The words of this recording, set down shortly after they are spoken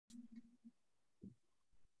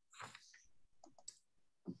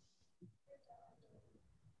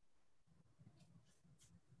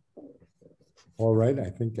All right, I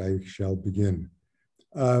think I shall begin.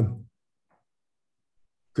 Good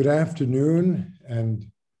afternoon,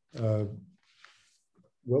 and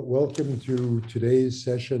welcome to today's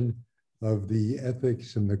session of the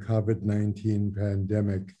Ethics in the COVID-19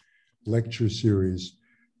 Pandemic lecture series.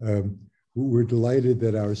 We're delighted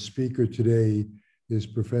that our speaker today is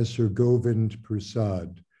Professor Govind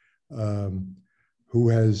Persad, who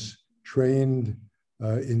has trained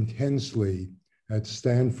intensely at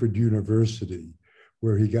Stanford University,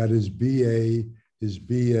 where he got his BA, his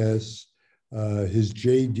BS, his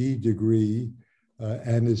JD degree,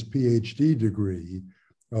 and his PhD degree,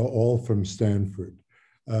 all from Stanford.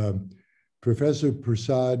 Professor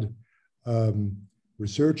Persad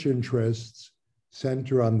research interests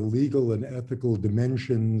center on the legal and ethical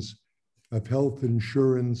dimensions of health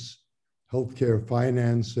insurance, healthcare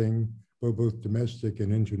financing, both domestic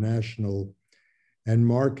and international, and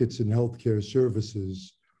markets in healthcare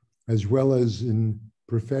services, as well as in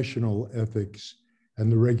professional ethics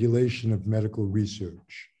and the regulation of medical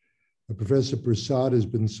research. Professor Persad has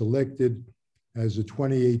been selected as a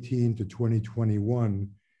 2018 to 2021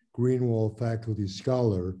 Greenwald Faculty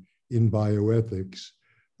Scholar in bioethics,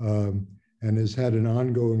 and has had an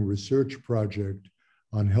ongoing research project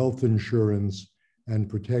on health insurance and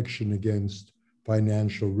protection against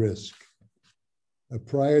financial risk.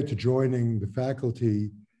 Prior to joining the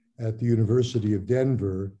faculty at the University of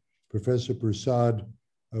Denver, Professor Persad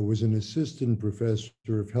was an assistant professor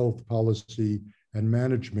of health policy and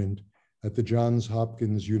management at the Johns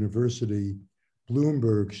Hopkins University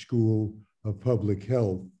Bloomberg School of Public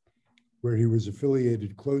Health, where he was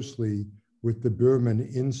affiliated closely with the Berman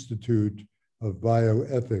Institute of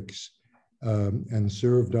Bioethics and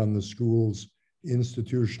served on the school's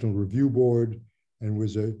institutional review board and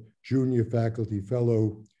was a junior faculty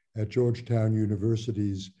fellow at Georgetown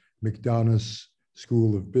University's McDonough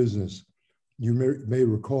School of Business. You may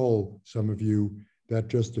recall, some of you, that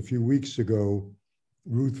just a few weeks ago,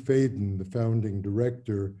 Ruth Faden, the founding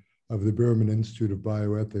director of the Berman Institute of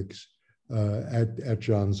Bioethics at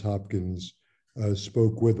Johns Hopkins,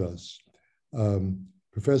 spoke with us.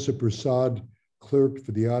 Professor Persad clerked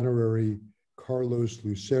for the Honorary Carlos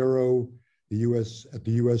Lucero at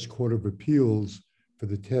the U.S. Court of Appeals for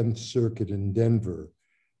the 10th Circuit in Denver.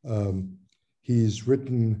 He's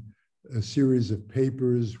written a series of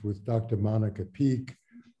papers with Dr. Monica Peak,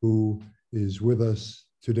 who is with us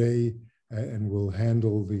today and will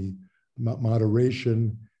handle the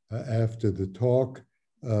moderation after the talk.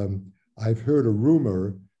 I've heard a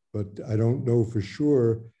rumor, but I don't know for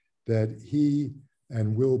sure, that he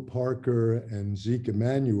and Will Parker and Zeke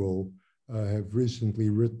Emanuel have recently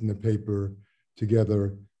written a paper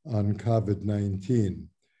together on COVID-19.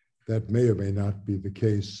 That may or may not be the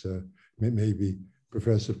case. Maybe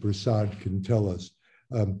Professor Persad can tell us.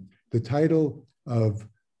 The title of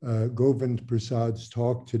Govind Persad's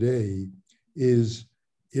talk today is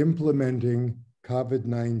Implementing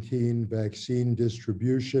COVID-19 Vaccine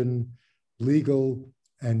Distribution, Legal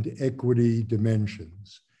and Equity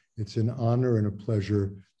Dimensions. It's an honor and a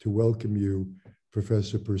pleasure to welcome you,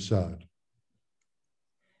 Professor Persad.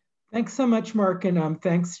 Thanks so much, Mark, and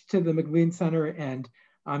thanks to the MacLean Center and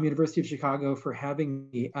University of Chicago for having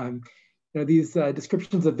me. These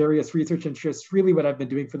descriptions of various research interests, really what I've been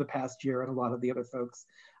doing for the past year, and a lot of the other folks,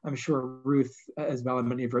 I'm sure Ruth as well and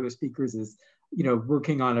many of our other speakers, is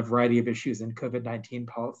working on a variety of issues in COVID-19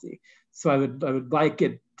 policy. So I would like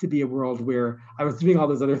it to be a world where I was doing all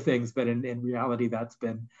those other things, but in reality, that's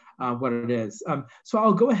been what it is. So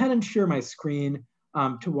I'll go ahead and share my screen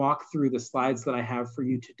to walk through the slides that I have for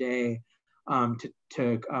you today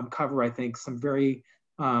to cover, I think, some very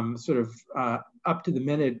sort of up to the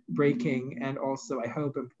minute breaking and also, I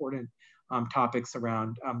hope, important topics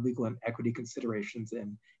around legal and equity considerations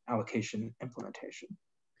in allocation implementation.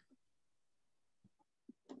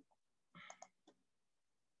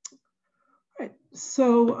 All right,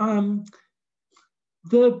 so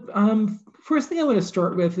the first thing I want to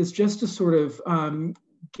start with is just to sort of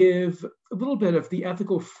give a little bit of the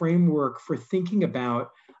ethical framework for thinking about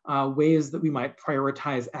ways that we might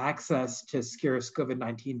prioritize access to scarce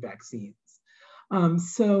COVID-19 vaccines.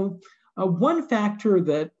 One factor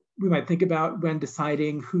that we might think about when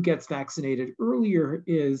deciding who gets vaccinated earlier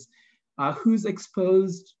is who's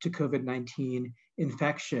exposed to COVID-19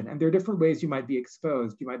 infection. And there are different ways you might be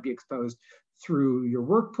exposed. You might be exposed through your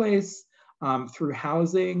workplace, through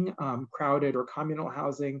housing, crowded or communal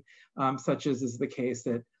housing, such as is the case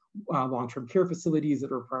at long-term care facilities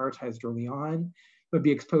that are prioritized early on. Would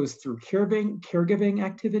be exposed through caregiving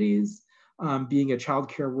activities, being a child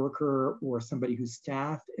care worker or somebody who's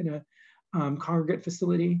staffed in congregate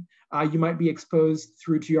facility. You might be exposed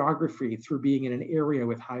through geography, through being in an area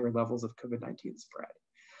with higher levels of COVID-19 spread.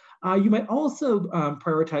 You might also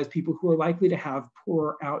prioritize people who are likely to have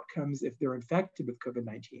poor outcomes if they're infected with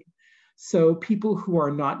COVID-19. So people who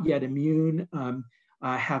are not yet immune,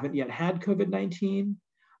 haven't yet had COVID-19,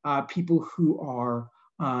 people who are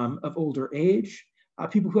of older age,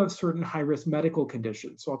 people who have certain high-risk medical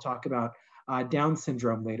conditions. So I'll talk about Down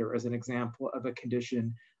syndrome later as an example of a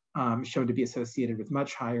condition shown to be associated with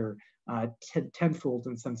much higher, tenfold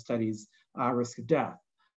in some studies, risk of death.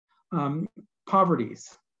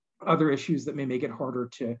 Poverties, other issues that may make it harder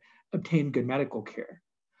to obtain good medical care.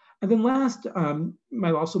 And then last,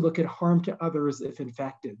 might also look at harm to others if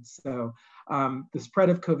infected. So the spread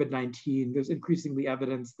of COVID-19, there's increasingly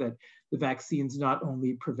evidence that the vaccines not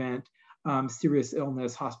only prevent serious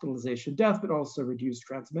illness, hospitalization, death, but also reduce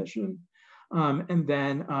transmission. And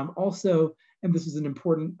then also, and this is an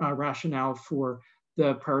important rationale for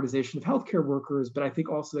the prioritization of healthcare workers, but I think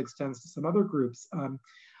also extends to some other groups,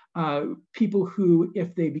 people who,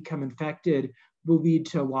 if they become infected, will lead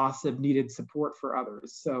to loss of needed support for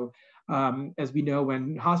others. So as we know,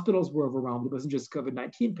 when hospitals were overwhelmed, it wasn't just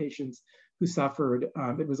COVID-19 patients who suffered,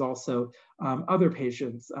 it was also other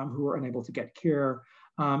patients who were unable to get care.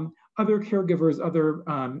 Other caregivers, other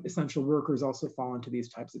essential workers also fall into these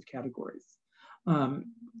types of categories.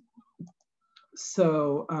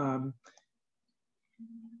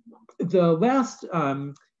 The last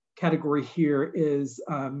category here is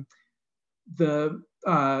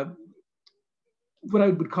what I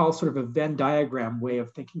would call sort of a Venn diagram way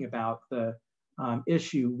of thinking about the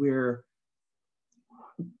issue, where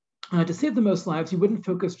to save the most lives, you wouldn't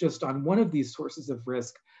focus just on one of these sources of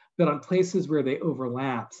risk, but on places where they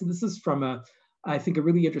overlap. So this is from I think a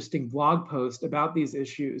really interesting blog post about these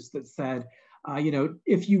issues that said,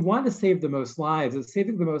 if you want to save the most lives, if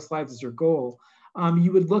saving the most lives is your goal,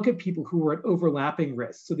 you would look at people who are at overlapping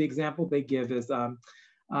risks. So the example they give is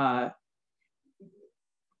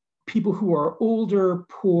people who are older,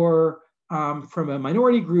 poor, from a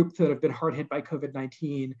minority group that have been hard hit by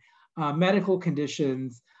COVID-19, medical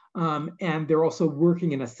conditions, and they're also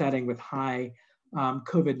working in a setting with high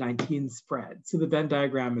COVID-19 spread. So the Venn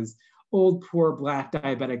diagram is old, poor, Black,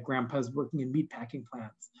 diabetic grandpas working in meatpacking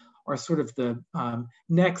plants are sort of the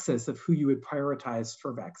nexus of who you would prioritize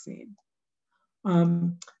for vaccine.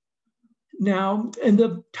 Now, in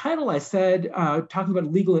the title I said, talking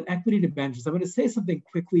about legal and equity dimensions, I want to say something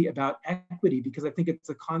quickly about equity because I think it's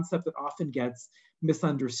a concept that often gets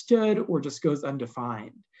misunderstood or just goes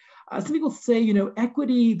undefined. Some people say,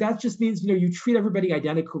 equity, that just means, you treat everybody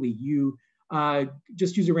identically. You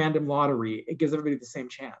just use a random lottery. It gives everybody the same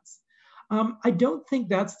chance. I don't think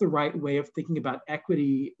that's the right way of thinking about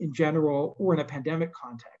equity in general or in a pandemic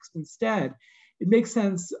context. Instead, it makes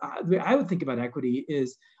sense, the way I would think about equity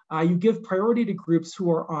is you give priority to groups who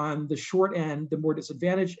are on the short end, the more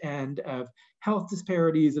disadvantaged end of health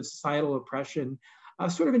disparities, of societal oppression,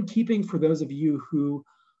 sort of in keeping for those of you who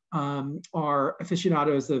are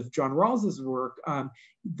aficionados of John Rawls's work,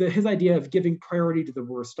 his idea of giving priority to the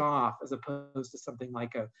worst off as opposed to something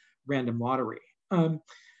like a random lottery.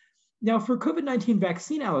 Now for COVID-19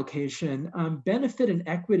 vaccine allocation, benefit and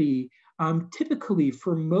equity typically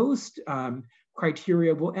for most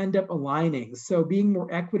criteria will end up aligning. So being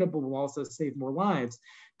more equitable will also save more lives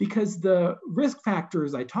because the risk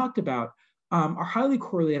factors I talked about are highly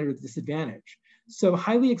correlated with disadvantage. So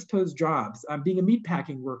highly exposed jobs, being a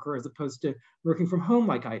meatpacking worker as opposed to working from home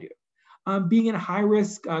like I do, being in high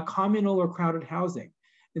risk communal or crowded housing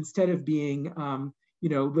instead of being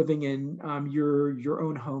living in your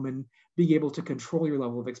own home and being able to control your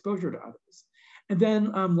level of exposure to others. And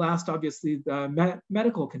then last, obviously, the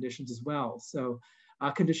medical conditions as well. So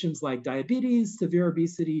conditions like diabetes, severe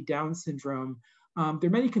obesity, Down syndrome. There are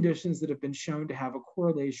many conditions that have been shown to have a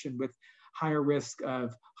correlation with higher risk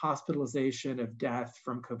of hospitalization, of death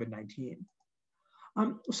from COVID-19.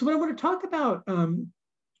 So what I want to talk about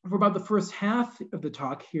for about the first half of the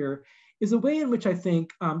talk here is a way in which I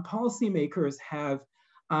think policymakers have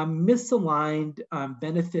misaligned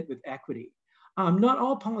benefit with equity. Not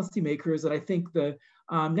all policymakers, and I think the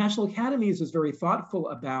National Academies was very thoughtful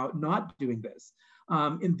about not doing this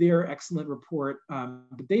in their excellent report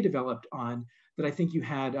that they developed on, that I think you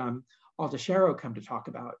had Alta Sharo come to talk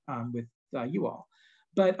about with you all.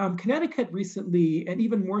 But Connecticut recently, and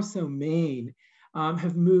even more so Maine,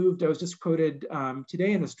 have moved, I was just quoted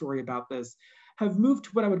today in a story about this, have moved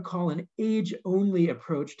to what I would call an age-only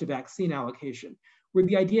approach to vaccine allocation, where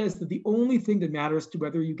the idea is that the only thing that matters to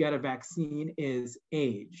whether you get a vaccine is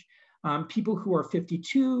age. People who are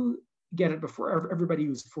 52 get it before everybody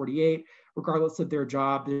who's 48, regardless of their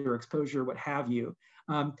job, their exposure, what have you.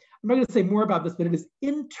 I'm not going to say more about this, but it is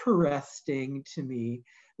interesting to me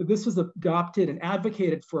that this was adopted and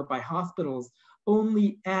advocated for by hospitals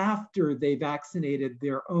only after they vaccinated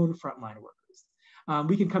their own frontline workers.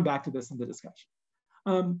 We can come back to this in the discussion.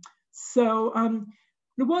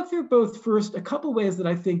 To walk through both first, a couple ways that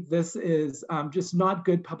I think this is just not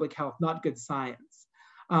good public health, not good science.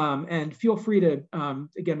 And feel free to,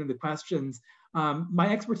 again, in the questions, my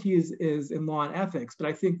expertise is in law and ethics, but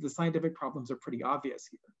I think the scientific problems are pretty obvious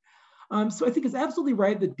here. So I think it's absolutely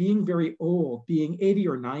right that being very old, being 80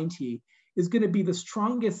 or 90, is going to be the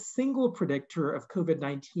strongest single predictor of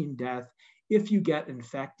COVID-19 death if you get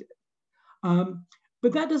infected.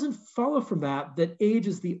 But that doesn't follow from that age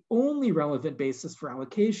is the only relevant basis for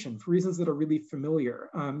allocation for reasons that are really familiar.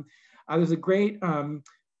 There's a great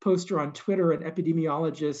poster on Twitter, an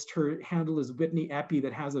epidemiologist, her handle is Whitney Epi,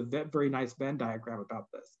 that has a very nice Venn diagram about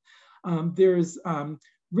this. There's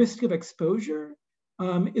risk of exposure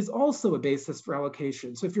is also a basis for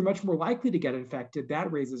allocation. So if you're much more likely to get infected,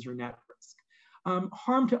 that raises your net risk.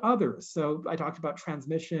 Harm to others. So I talked about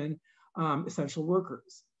transmission, essential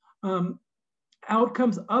workers.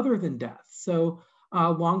 Outcomes other than death. So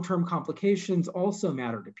long-term complications also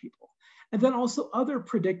matter to people. And then also other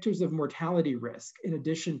predictors of mortality risk in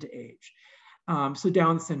addition to age. So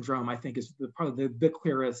Down syndrome, I think, is probably the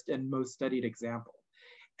clearest and most studied example.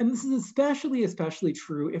 And this is especially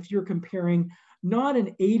true if you're comparing not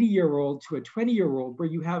an 80-year-old to a 20-year-old where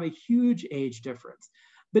you have a huge age difference,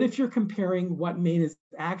 but if you're comparing what Maine is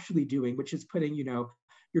actually doing, which is putting,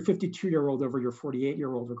 your 52-year-old over your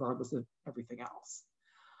 48-year-old, regardless of everything else.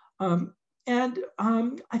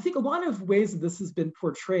 I think a lot of ways that this has been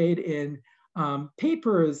portrayed in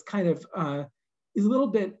papers kind of is a little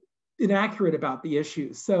bit inaccurate about the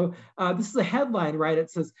issues. So this is a headline, right? It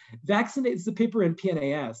says, it's a paper in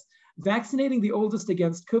PNAS, vaccinating the oldest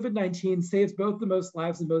against COVID-19 saves both the most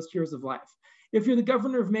lives and most years of life. If you're the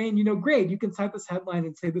governor of Maine, great, you can cite this headline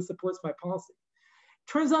and say this supports my policy.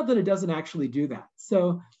 Turns out that it doesn't actually do that.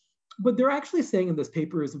 So what they're actually saying in this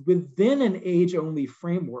paper is within an age-only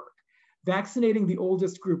framework, vaccinating the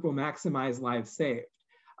oldest group will maximize lives saved.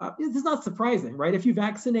 It's not surprising, right? If you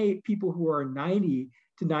vaccinate people who are 90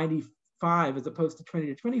 to 95 as opposed to 20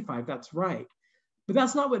 to 25, that's right. But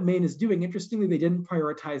that's not what Maine is doing. Interestingly, they didn't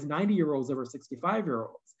prioritize 90-year-olds over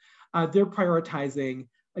 65-year-olds. They're prioritizing,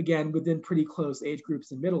 again, within pretty close age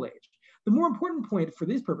groups and middle age. The more important point for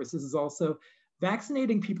these purposes is also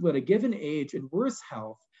vaccinating people at a given age and worse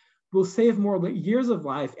health will save more years of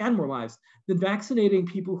life and more lives than vaccinating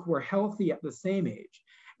people who are healthy at the same age.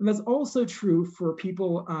 And that's also true for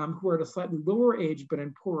people who are at a slightly lower age but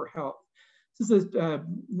in poorer health. This is a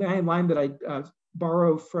line that I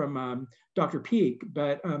borrow from Dr. Peake,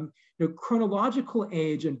 but chronological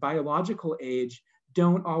age and biological age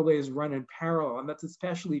don't always run in parallel, and that's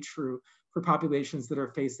especially true for populations that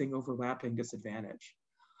are facing overlapping disadvantage.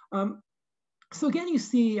 So again, you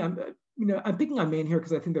see, I'm picking on Maine here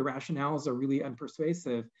because I think the rationales are really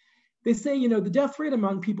unpersuasive. They say, the death rate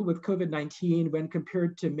among people with COVID-19 when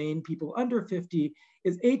compared to Maine people under 50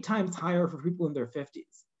 is 8 times higher for people in their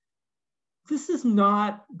 50s. This is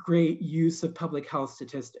not great use of public health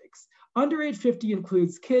statistics. Under age 50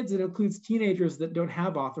 includes kids, it includes teenagers that don't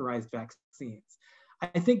have authorized vaccines.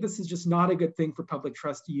 I think this is just not a good thing for public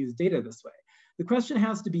trust to use data this way. The question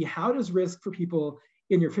has to be, how does risk for people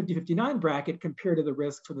in your 50-59 bracket compared to the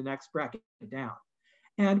risk for the next bracket down?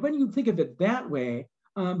 And when you think of it that way,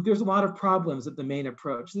 there's a lot of problems with the Maine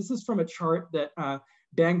approach. This is from a chart that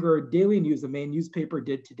Bangor Daily News, the Maine newspaper,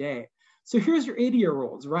 did today. So here's your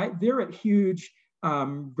 80-year-olds, right? They're at huge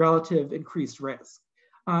relative increased risk.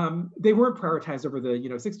 They weren't prioritized over the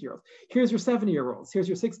 60-year-olds. Here's your 70-year-olds. Here's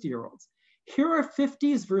your 60-year-olds. Here are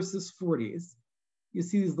 50s versus 40s. You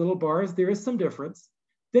see these little bars. There is some difference.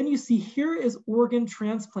 Then you see here is organ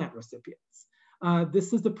transplant recipients.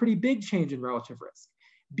 This is a pretty big change in relative risk.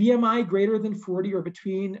 BMI greater than 40 or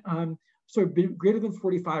between, greater than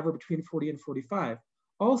 45 or between 40 and 45.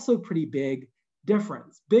 Also pretty big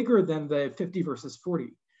difference, bigger than the 50 versus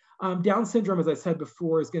 40. Down syndrome, as I said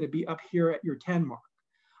before, is going to be up here at your 10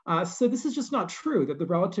 mark. So this is just not true that the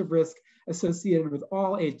relative risk associated with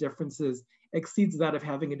all age differences exceeds that of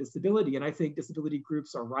having a disability. And I think disability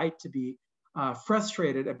groups are right to be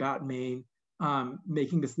frustrated about Maine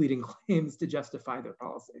making misleading claims to justify their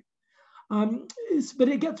policy. But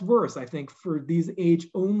it gets worse, I think, for these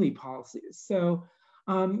age-only policies. So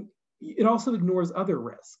it also ignores other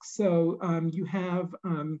risks. So you have,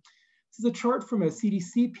 this is a chart from a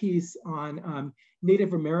CDC piece on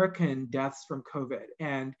Native American deaths from COVID.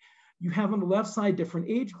 And You have on the left side different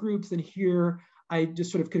age groups, and here I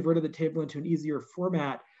just sort of converted the table into an easier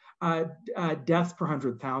format, deaths per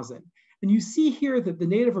 100,000. And you see here that the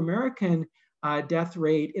Native American death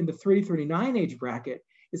rate in the 30-39 age bracket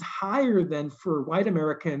is higher than for white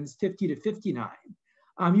Americans 50 to 59.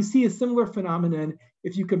 You see a similar phenomenon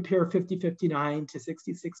if you compare 50-59 to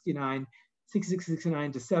 60-69,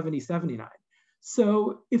 60-69 to 70-79.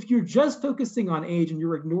 So if you're just focusing on age and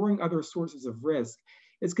you're ignoring other sources of risk,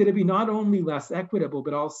 it's going to be not only less equitable,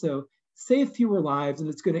 but also save fewer lives, and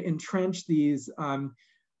it's going to entrench these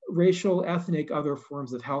racial, ethnic, other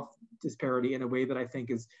forms of health disparity in a way that I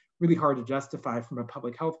think is really hard to justify from a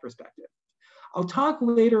public health perspective. I'll talk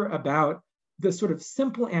later about the sort of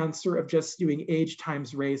simple answer of just doing age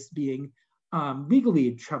times race being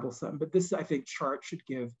legally troublesome, but this, I think, chart should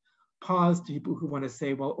give pause to people who want to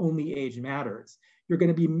say, well, only age matters. You're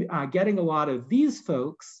going to be getting a lot of these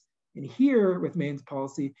folks in here with Maine's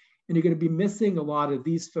policy, and you're going to be missing a lot of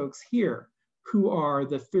these folks here who are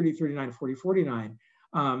the 30, 39, 40, 49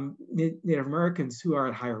 Native Americans who are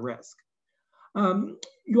at higher risk.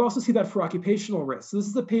 You also see that for occupational risk. So this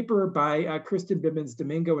is a paper by Kirsten Bibbins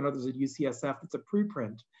Domingo and others at UCSF. It's a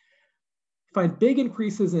preprint. Find big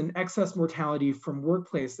increases in excess mortality from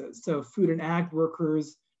workplaces. So food and ag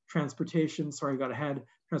workers, transportation, sorry, I got ahead,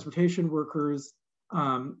 transportation workers,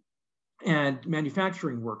 and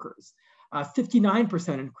manufacturing workers.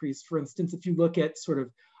 59% increase, for instance, if you look at sort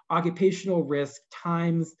of occupational risk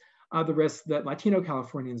times the risk that Latino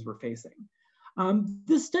Californians were facing.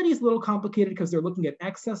 This study is a little complicated because they're looking at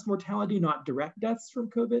excess mortality, not direct deaths from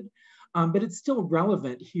COVID, but it's still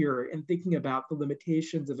relevant here in thinking about the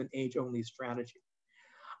limitations of an age-only strategy.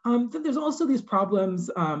 Then there's also these problems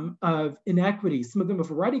of inequity. Some of them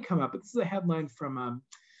have already come up, but this is a headline from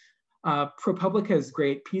ProPublica's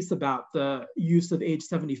great piece about the use of age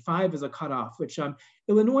 75 as a cutoff, which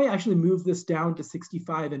Illinois actually moved this down to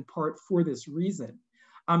 65 in part for this reason.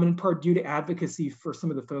 And in part due to advocacy for some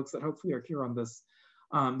of the folks that hopefully are here on this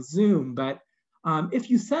Zoom. But if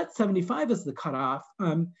you set 75 as the cutoff,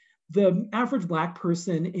 the average Black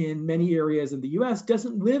person in many areas in the US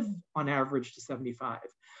doesn't live on average to 75.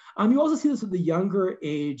 You also see this with the younger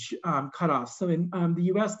age cutoff. So in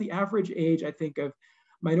the US, the average age, I think, of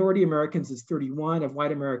minority Americans is 31, of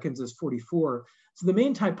white Americans is 44. So the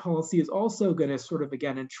Maine type policy is also going to sort of,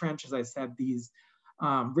 again, entrench, as I said, these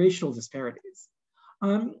racial disparities.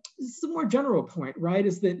 This is a more general point, right,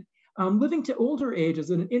 is that living to older age is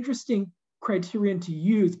an interesting criterion to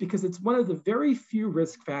use because it's one of the very few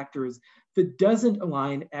risk factors that doesn't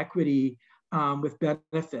align equity with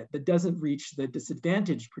benefit, that doesn't reach the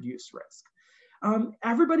disadvantage produced risk.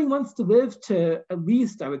 Everybody wants to live to at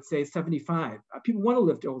least, I would say, 75. People want to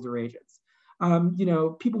live to older ages. You know,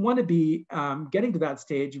 people want to be getting to that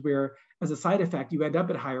stage where, as a side effect, you end up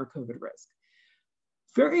at higher COVID risk.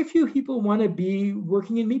 Very few people want to be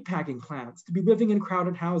working in meatpacking plants, to be living in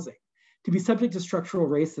crowded housing, to be subject to structural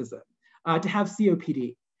racism, to have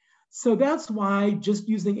COPD. So that's why just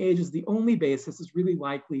using age as the only basis is really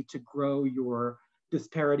likely to grow your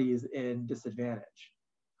disparities in disadvantage.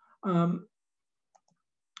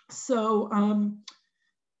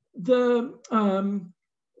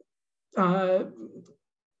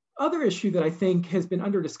 Other issue that I think has been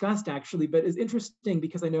under-discussed actually, but is interesting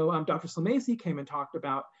because I know Dr. Slomasi came and talked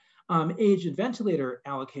about age and ventilator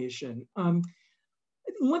allocation.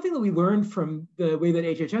 One thing that we learned from the way that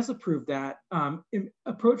HHS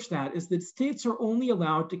approached that is that states are only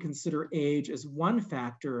allowed to consider age as one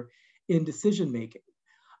factor in decision-making.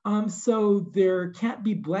 So there can't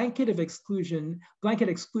be blanket exclusion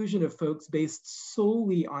of folks based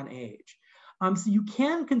solely on age. So you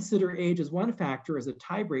can consider age as one factor, as a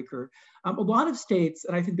tiebreaker. A lot of states,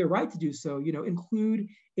 and I think they're right to do so, include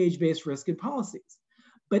age-based risk in policies.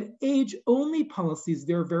 But age-only policies,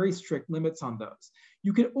 there are very strict limits on those.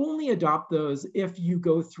 You can only adopt those if you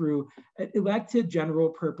go through an elected general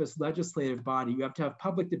purpose legislative body. You have to have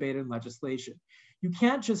public debate and legislation. You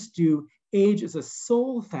can't just do age as a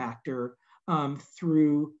sole factor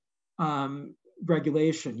through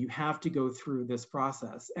regulation. You have to go through this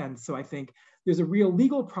process. And so I think there's a real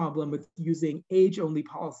legal problem with using age-only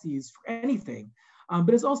policies for anything,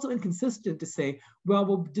 but it's also inconsistent to say, well,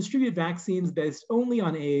 we'll distribute vaccines based only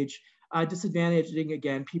on age, disadvantaging,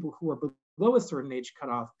 again, people who are below a certain age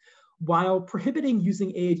cutoff, while prohibiting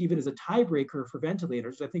using age even as a tiebreaker for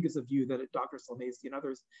ventilators. I think is a view that Dr. Slomasi and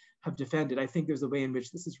others have defended. I think there's a way in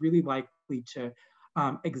which this is really likely to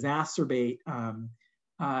exacerbate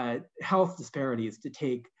health disparities, to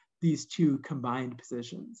take these two combined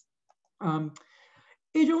positions.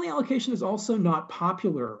 Age-only allocation is also not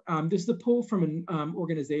popular. There's the poll from an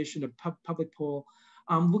organization, a public poll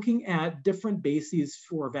looking at different bases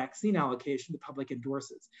for vaccine allocation the public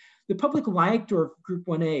endorses. The public liked, or group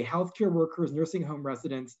 1A, healthcare workers, nursing home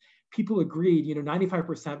residents, people agreed,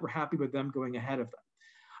 95% were happy with them going ahead of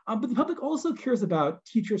them. But the public also cares about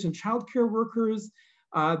teachers and childcare workers,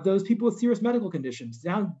 those people with serious medical conditions,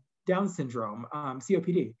 Down syndrome,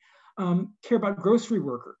 COPD, care about grocery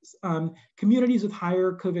workers, communities with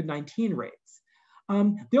higher COVID-19 rates.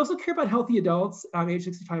 They also care about healthy adults, age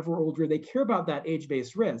 65 or older. They care about that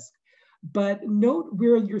age-based risk. But note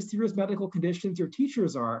where your serious medical conditions your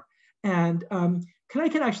teachers are. And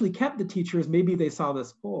Connecticut actually kept the teachers. Maybe they saw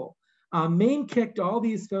this poll. Maine kicked all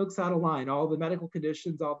these folks out of line, all the medical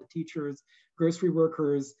conditions, all the teachers, grocery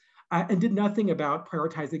workers, and did nothing about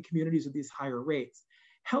prioritizing communities with these higher rates.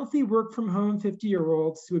 Healthy work from home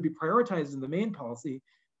 50-year-olds who would be prioritized in the Maine policy,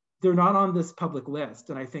 they're not on this public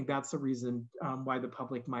list. And I think that's the reason why the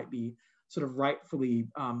public might be sort of rightfully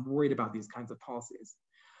worried about these kinds of policies.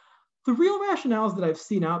 The real rationales that I've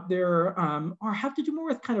seen out there have to do more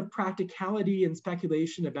with kind of practicality and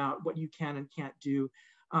speculation about what you can and can't do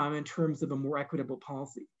in terms of a more equitable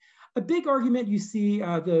policy. A big argument you see,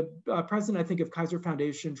 the president, I think, of Kaiser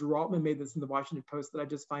Foundation, Drew Altman, made this in the Washington Post that I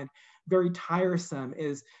just find very tiresome,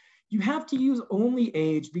 is you have to use only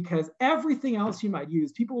age because everything else you might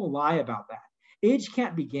use, people will lie about that. Age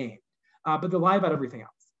can't be gained, but they'll lie about everything else.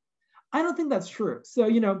 I don't think that's true. So,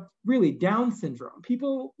 really Down syndrome,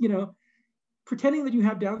 people, pretending that you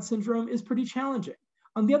have Down syndrome is pretty challenging.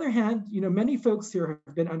 On the other hand, many folks here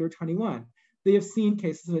have been under 21. They have seen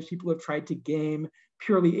cases in which people have tried to game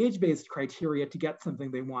purely age-based criteria to get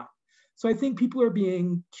something they want. So I think people are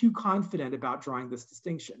being too confident about drawing this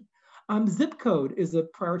distinction. Zip code is a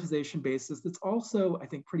prioritization basis that's also, I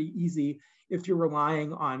think, pretty easy if you're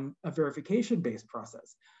relying on a verification-based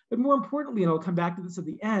process. But more importantly, and I'll come back to this at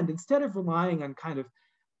the end, instead of relying on kind of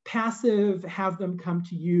passive, have them come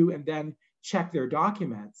to you and then check their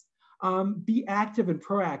documents, be active and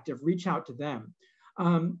proactive, reach out to them.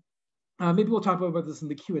 Maybe we'll talk about this in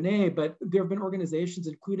the Q&A, but there have been organizations,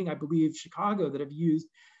 including, I believe, Chicago, that have used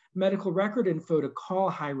medical record info to call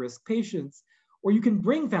high-risk patients, or you can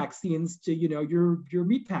bring vaccines to your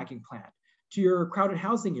meatpacking plant, to your crowded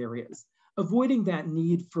housing areas, avoiding that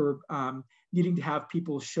need for needing to have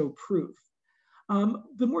people show proof.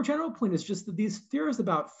 The more general point is just that these fears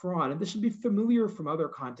about fraud, and this should be familiar from other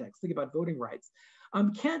contexts, think about voting rights,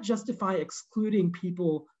 can't justify excluding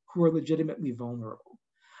people who are legitimately vulnerable.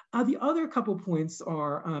 The other couple points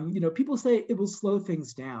are, people say it will slow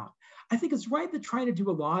things down. I think it's right that trying to do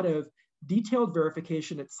a lot of detailed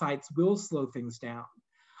verification at sites will slow things down.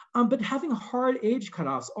 But having hard age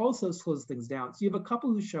cutoffs also slows things down. So you have a couple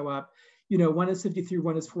who show up, one is 53,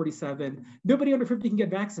 one is 47, nobody under 50 can get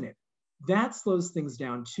vaccinated. That slows things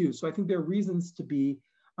down too. So I think there are reasons to be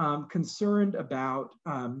concerned about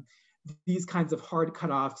these kinds of hard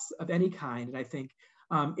cutoffs of any kind. And I think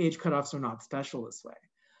age cutoffs are not special this way.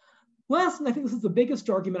 Last, and I think this is the biggest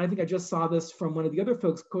argument, I think I just saw this from one of the other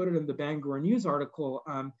folks quoted in the Bangor News article,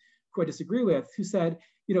 who I disagree with, who said,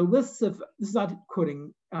 lists of, this is not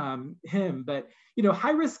quoting him, but,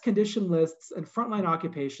 high-risk condition lists and frontline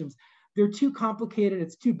occupations, they're too complicated,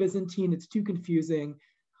 it's too Byzantine, it's too confusing.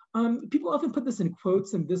 People often put this in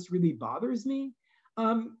quotes, and this really bothers me.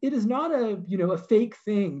 It is not a fake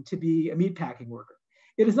thing to be a meatpacking worker.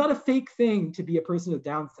 It is not a fake thing to be a person with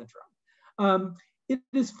Down syndrome. It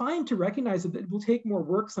is fine to recognize that it will take more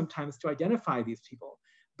work sometimes to identify these people,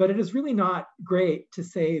 but it is really not great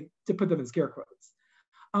to put them in scare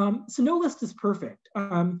quotes. So no list is perfect.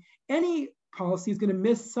 Any policy is going to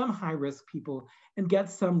miss some high-risk people and get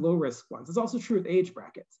some low-risk ones. It's also true with age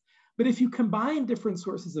brackets. But if you combine different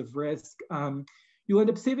sources of risk, you'll end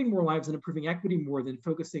up saving more lives and improving equity more than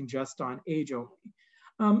focusing just on age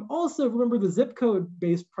only. Also, remember the zip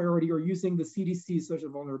code-based priority or using the CDC Social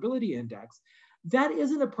Vulnerability Index. That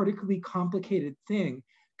isn't a particularly complicated thing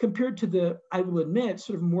compared to the, I will admit,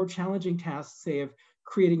 sort of more challenging tasks, say, of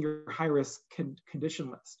creating your high-risk condition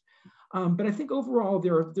list. But I think overall,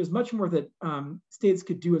 there's much more that states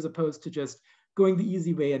could do as opposed to just going the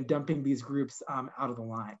easy way and dumping these groups out of the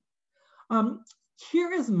line.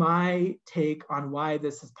 Here is my take on why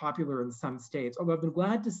this is popular in some states, although I've been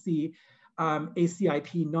glad to see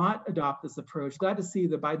ACIP not adopt this approach, glad to see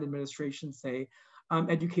the Biden administration say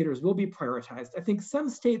educators will be prioritized. I think some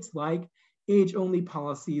states like age-only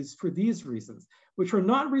policies for these reasons, which are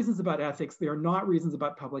not reasons about ethics, they are not reasons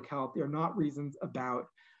about public health, they are not reasons about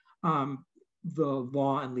the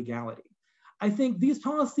law and legality. I think these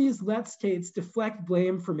policies let states deflect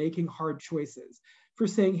blame for making hard choices, for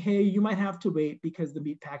saying, hey, you might have to wait because the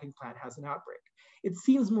meatpacking plant has an outbreak. It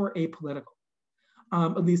seems more apolitical.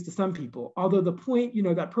 at least to some people. Although the point,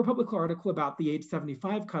 that ProPublica article about the age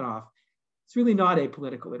 75 cutoff, it's really not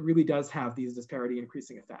apolitical. It really does have these disparity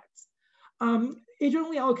increasing effects.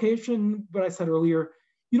 Age-only allocation, what I said earlier,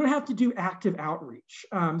 you don't have to do active outreach.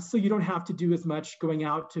 So you don't have to do as much going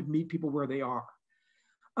out to meet people where they are.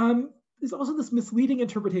 There's also this misleading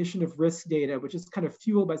interpretation of risk data, which is kind of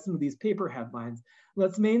fueled by some of these paper headlines.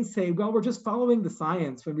 Let's say, well, we're just following the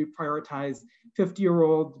science when we prioritize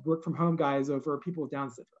 50-year-old work from home guys over people with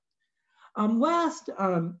Down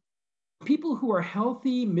syndrome. People who are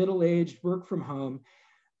healthy, middle-aged, work from home,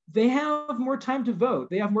 they have more time to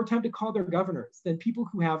vote. They have more time to call their governors than people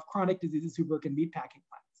who have chronic diseases who work in meatpacking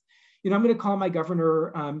plants. I'm going to call my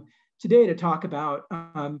governor today to talk about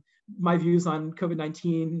my views on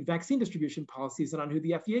COVID-19 vaccine distribution policies and on who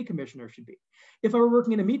the FDA commissioner should be. If I were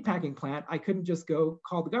working in a meatpacking plant, I couldn't just go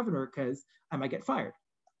call the governor because I might get fired.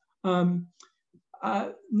 Now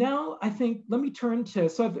I think, let me turn to,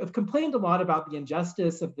 so I've complained a lot about the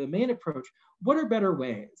injustice of the main approach. What are better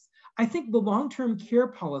ways? I think the long-term care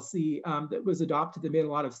policy that was adopted that made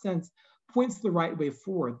a lot of sense points the right way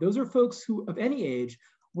forward. Those are folks who, of any age,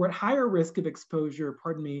 were at higher risk of exposure,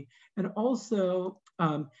 and also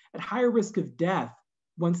at higher risk of death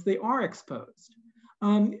once they are exposed.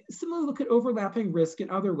 Similarly, look at overlapping risk in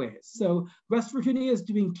other ways. So West Virginia is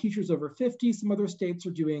doing teachers over 50. Some other states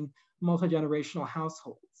are doing multi-generational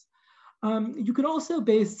households. You could also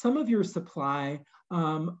base some of your supply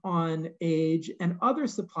on age and other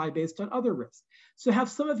supply based on other risks. So have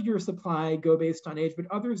some of your supply go based on age, but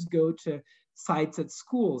others go to sites at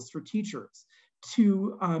schools for teachers,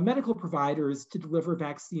 to medical providers to deliver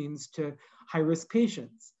vaccines to high-risk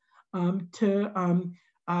patients, to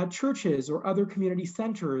churches or other community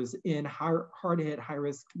centers in hard-hit,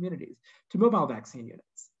 high-risk communities, to mobile vaccine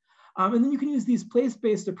units. And then you can use these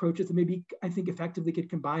place-based approaches that maybe, I think, effectively could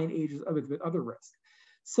combine ages with other risks.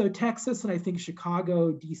 So Texas and I think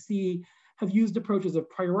Chicago, DC, have used approaches of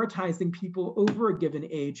prioritizing people over a given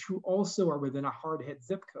age who also are within a hard-hit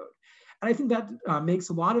zip code. And I think that makes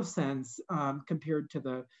a lot of sense compared to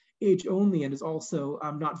the age only, and is also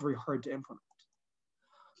not very hard to implement.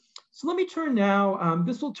 So let me turn now,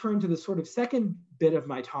 this will turn to the sort of second bit of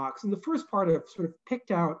my talks. In the first part, I've sort of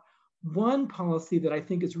picked out one policy that I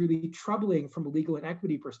think is really troubling from a legal and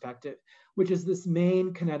equity perspective, which is this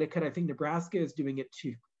Maine, Connecticut, I think Nebraska is doing it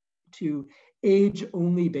to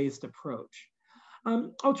age-only based approach.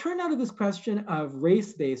 I'll turn now to this question of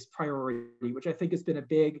race-based priority, which I think has been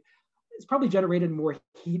it's probably generated more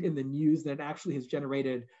heat in the news than it actually has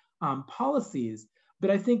generated policies, but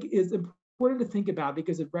I think is important to think about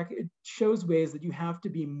because it shows ways that you have to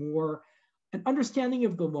be more an understanding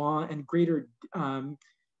of the law, and greater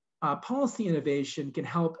policy innovation can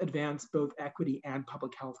help advance both equity and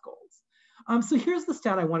public health goals. So here's the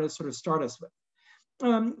stat I want to sort of start us with.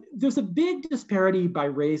 There's a big disparity by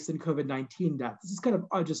race in COVID-19 deaths. This is kind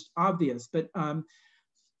of just obvious, but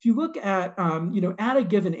if you look at, at a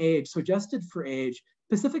given age, so adjusted for age,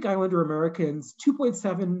 Pacific Islander Americans,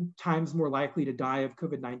 2.7 times more likely to die of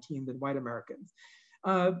COVID-19 than white Americans.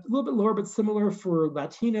 A little bit lower, but similar for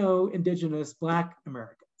Latino, Indigenous, Black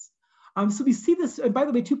Americans. So we see this, and by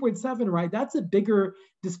the way, 2.7, right? That's a bigger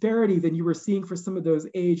disparity than you were seeing for some of those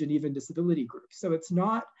age and even disability groups. So it's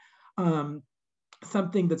not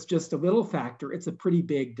something that's just a little factor, it's a pretty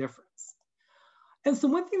big difference. And so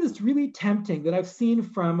one thing that's really tempting that I've seen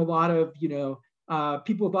from a lot of,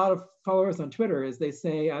 people, a lot of followers on Twitter is they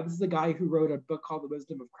say, this is a guy who wrote a book called The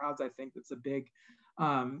Wisdom of Crowds, I think, that's a big,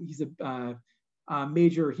 he's a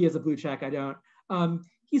major, he has a blue check, I don't.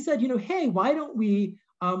 He said, hey, why don't we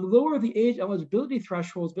lower the age eligibility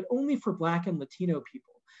thresholds, but only for Black and Latino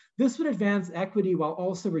people? This would advance equity while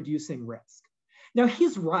also reducing risk. Now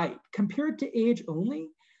he's right, compared to age only,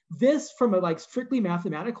 this from a strictly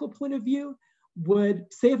mathematical point of view would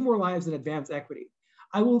save more lives and advance equity.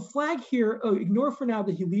 I will flag here, ignore for now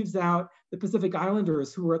that he leaves out the Pacific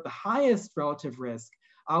Islanders who are at the highest relative risk,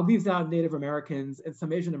 leaves out Native Americans and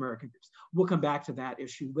some Asian American groups. We'll come back to that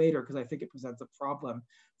issue later because I think it presents a problem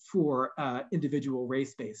for individual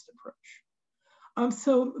race-based approach.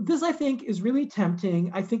 So this, I think, is really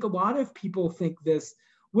tempting. I think a lot of people think this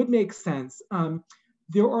would make sense.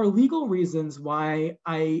 There are legal reasons why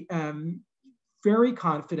I am very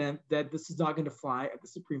confident that this is not going to fly at the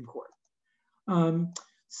Supreme Court.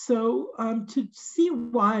 To see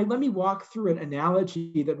why, let me walk through an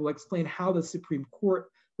analogy that will explain how the Supreme Court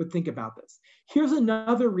would think about this. Here's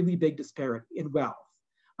another really big disparity in wealth.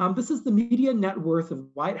 This is the median net worth of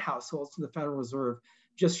white households in the Federal Reserve,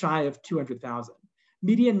 just shy of 200,000.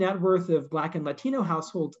 Median net worth of Black and Latino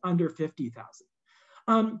households under 50,000.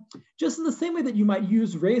 Just in the same way that you might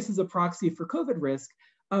use race as a proxy for COVID risk,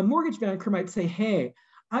 a mortgage banker might say, hey,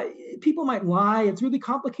 people might lie. It's really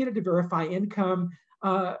complicated to verify income.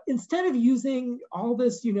 Instead of using all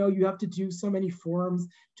this, you have to do so many forms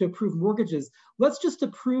to approve mortgages, let's just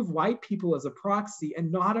approve white people as a proxy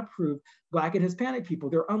and not approve Black and Hispanic people.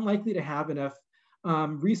 They're unlikely to have enough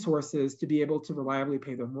resources to be able to reliably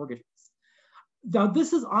pay their mortgages. Now,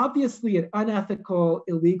 this is obviously an unethical,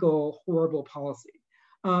 illegal, horrible policy.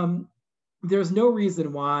 There's no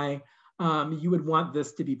reason why you would want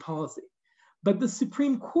this to be policy. But the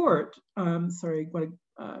Supreme Court, sorry, went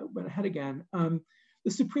ahead again.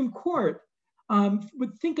 The Supreme Court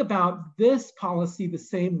would think about this policy the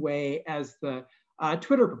same way as the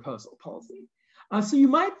Twitter proposal policy. So you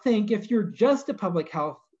might think if you're just a public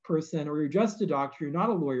health person or you're just a doctor, you're not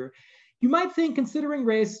a lawyer, you might think considering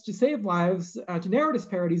race to save lives, to narrow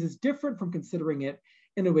disparities is different from considering it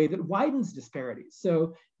in a way that widens disparities.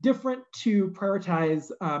 So different to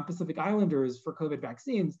prioritize Pacific Islanders for COVID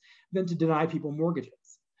vaccines than to deny people mortgages.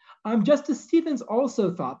 Justice Stevens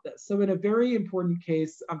also thought this. So in a very important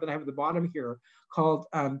case that I have at the bottom here called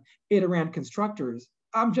Ada Rand Constructors,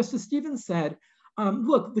 Justice Stevens said,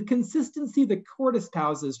 look, the consistency the court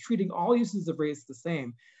espouses, treating all uses of race the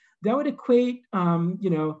same, that would equate,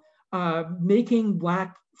 making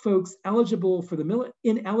Black folks ineligible for the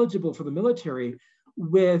military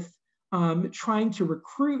with trying to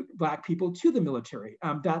recruit Black people to the military.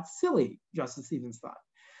 That's silly, Justice Stevens thought.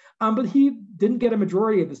 But he didn't get a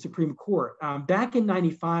majority of the Supreme Court. Back in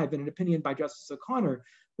 '95, in an opinion by Justice O'Connor,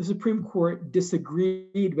 the Supreme Court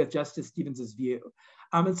disagreed with Justice Stevens's view.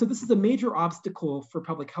 And so this is a major obstacle for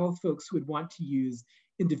public health folks who would want to use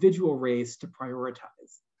individual race to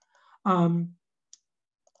prioritize.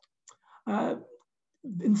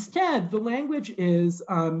 Instead, the language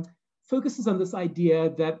focuses on this idea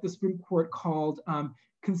that the Supreme Court called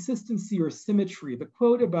consistency or symmetry. The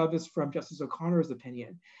quote above is from Justice O'Connor's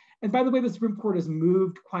opinion. And by the way, the Supreme Court has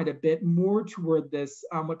moved quite a bit more toward this,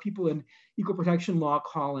 what people in equal protection law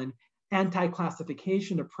call an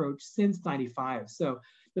anti-classification approach since '95. So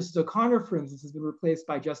Justice O'Connor, for instance, has been replaced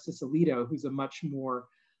by Justice Alito, who's a much more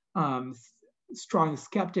strong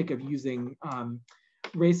skeptic of using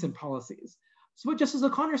race in policies. So what Justice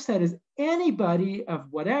O'Connor said is anybody of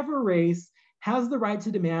whatever race has the right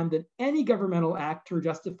to demand that any governmental actor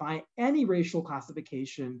justify any racial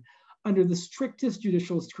classification under the strictest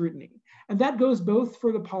judicial scrutiny. And that goes both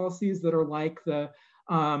for the policies that are like the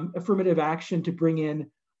affirmative action to bring in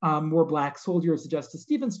more Black soldiers that Justice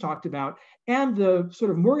Stevens talked about, and the sort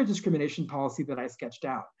of mortgage discrimination policy that I sketched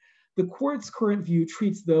out. The court's current view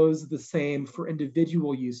treats those the same for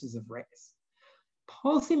individual uses of race.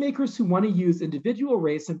 Policymakers who want to use individual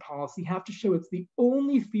race in policy have to show it's the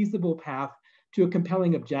only feasible path to a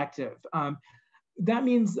compelling objective. That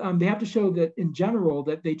means they have to show that in general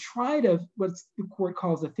that they tried what the court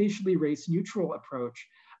calls a facially race neutral approach,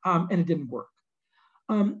 and it didn't work.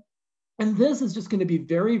 And this is just going to be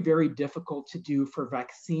very, very difficult to do for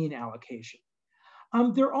vaccine allocation.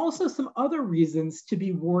 There are also some other reasons to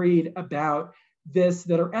be worried about this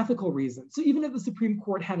that are ethical reasons. So even if the Supreme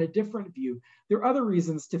Court had a different view, there are other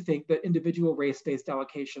reasons to think that individual race-based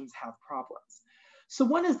allocations have problems. So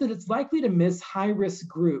one is that it's likely to miss high-risk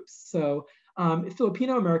groups. So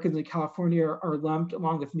Filipino Americans in California are lumped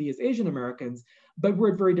along with me as Asian Americans, but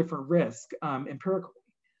we're at very different risk empirically,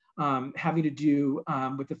 having to do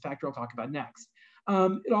with the factor I'll talk about next.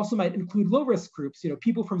 It also might include low-risk groups.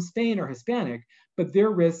 People from Spain are Hispanic, but their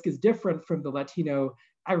risk is different from the Latino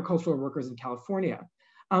agricultural workers in California.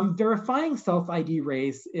 Verifying self-ID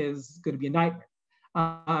race is going to be a nightmare,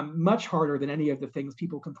 much harder than any of the things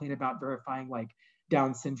people complain about verifying, like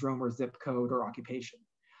Down syndrome or zip code or occupation.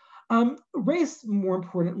 Race, more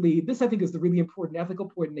importantly, this I think is the really important ethical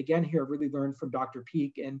point, and again here I've really learned from Dr.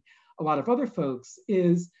 Peek and a lot of other folks,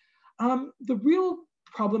 is the real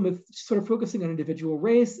problem with sort of focusing on individual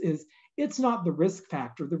race is it's not the risk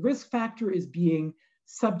factor. The risk factor is being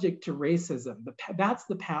subject to racism. That's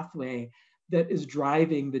the pathway that is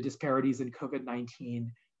driving the disparities in COVID-19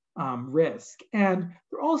 risk. And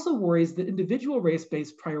there are also worries that individual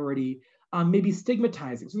race-based priority may be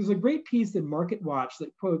stigmatizing. So there's a great piece in Market Watch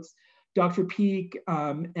that quotes Dr. Peek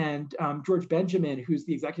and George Benjamin, who's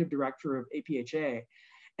the executive director of APHA.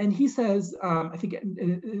 And he says, I think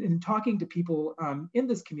in talking to people in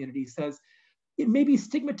this community, says, it may be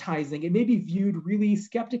stigmatizing, it may be viewed really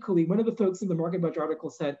skeptically. One of the folks in the Market Watch article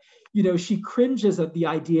said, she cringes at the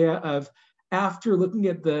idea of, after looking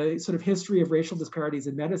at the sort of history of racial disparities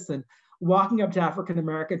in medicine, walking up to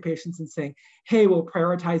African-American patients and saying, hey, we'll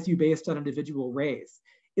prioritize you based on individual race.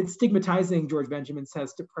 It's stigmatizing, George Benjamin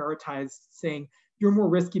says, to prioritize saying you're more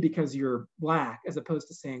risky because you're Black, as opposed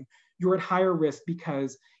to saying you're at higher risk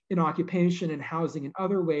because in occupation and housing and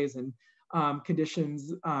other ways and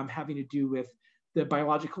conditions having to do with the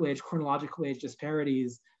biological age, chronological age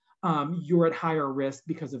disparities, you're at higher risk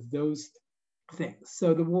because of those things.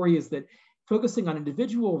 So the worry is that focusing on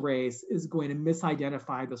individual race is going to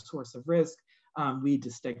misidentify the source of risk, lead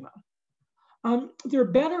to stigma. There are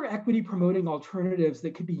better equity promoting alternatives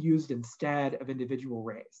that could be used instead of individual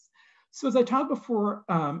race. So as I talked before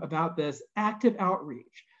about this, active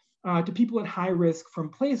outreach to people at high risk from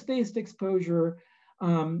place-based exposure,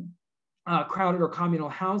 crowded or communal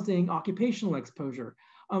housing, occupational exposure.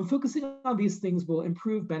 Focusing on these things will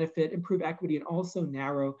improve benefit, improve equity, and also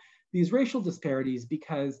narrow these racial disparities,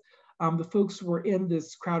 because the folks who are in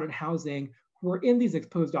this crowded housing, who are in these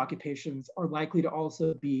exposed occupations, are likely to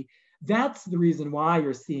also be, that's the reason why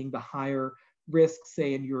you're seeing the higher risk,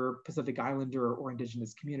 say in your Pacific Islander or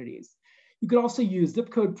Indigenous communities. You could also use zip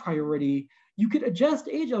code priority. You could adjust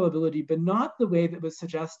age eligibility, but not the way that was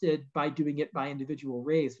suggested by doing it by individual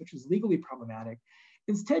race, which is legally problematic.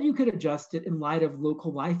 Instead, you could adjust it in light of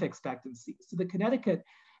local life expectancy. So the Connecticut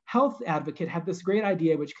health advocate had this great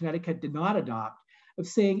idea, which Connecticut did not adopt, of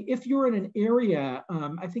saying, if you're in an area,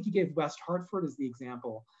 I think he gave West Hartford as the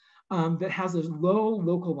example, that has a low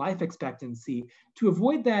local life expectancy, to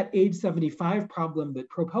avoid that age 75 problem that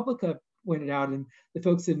ProPublica pointed out and the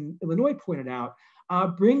folks in Illinois pointed out,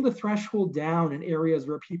 bring the threshold down in areas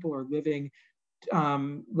where people are living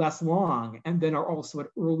less long and then are also at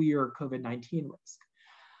earlier COVID-19 risk.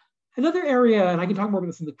 Another area, and I can talk more about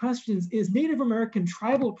this in the questions, is Native American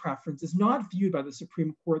tribal preference is not viewed by the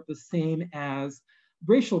Supreme Court the same as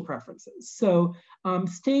racial preferences. So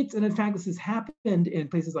states, and in fact, this has happened in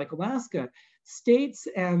places like Alaska, states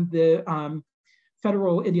and the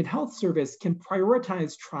Federal Indian Health Service can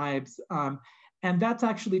prioritize tribes. And that's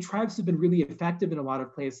actually, tribes have been really effective in a lot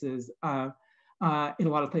of places, at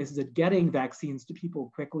getting vaccines to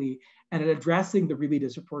people quickly and at addressing the really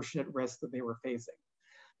disproportionate risk that they were facing.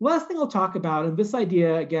 The last thing I'll talk about, and this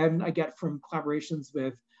idea, again, I get from collaborations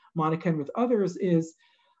with Monica and with others, is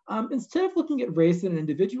instead of looking at race at an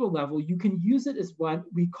individual level, you can use it as what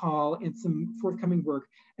we call, in some forthcoming work,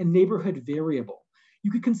 a neighborhood variable. You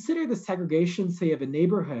could consider the segregation, say, of a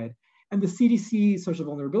neighborhood, and the CDC Social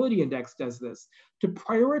Vulnerability Index does this, to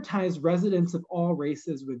prioritize residents of all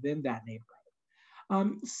races within that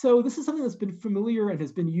neighborhood. So this is something that's been familiar and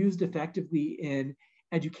has been used effectively in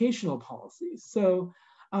educational policies. So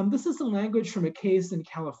this is some language from a case in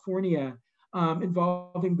California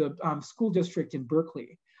involving the school district in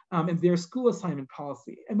Berkeley and their school assignment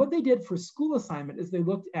policy. And what they did for school assignment is they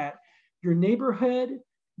looked at your neighborhood,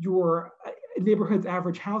 your neighborhood's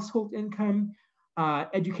average household income,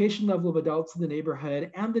 education level of adults in the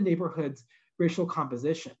neighborhood, and the neighborhood's racial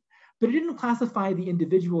composition. But it didn't classify the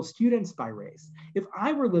individual students by race. If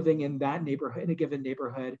I were living in that neighborhood, in a given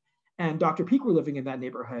neighborhood, and Dr. Peak were living in that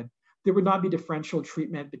neighborhood, there would not be differential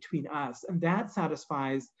treatment between us. And that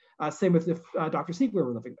satisfies, same with if Dr. Siegler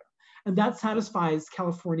were living there. And that satisfies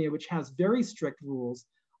California, which has very strict rules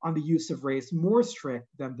on the use of race, more strict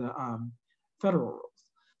than the federal rules.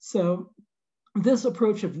 So this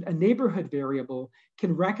approach of a neighborhood variable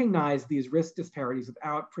can recognize these risk disparities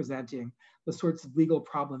without presenting the sorts of legal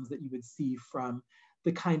problems that you would see from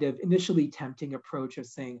the kind of initially tempting approach of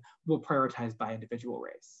saying, we'll prioritize by individual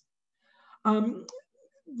race.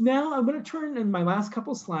 Now I'm going to turn in my last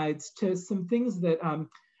couple slides to some things that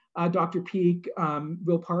Dr. Peak,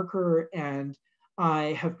 Will Parker, and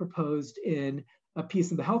I have proposed in a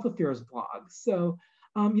piece in the Health Affairs blog. So,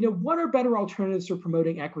 what are better alternatives for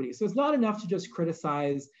promoting equity? So it's not enough to just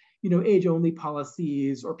criticize, age-only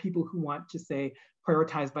policies or people who want to say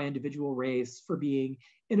prioritize by individual race for being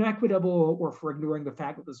inequitable or for ignoring the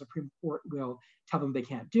fact that the Supreme Court will tell them they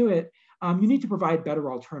can't do it. You need to provide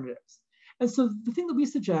better alternatives. And so the thing that we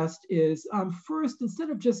suggest is first, instead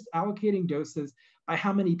of just allocating doses by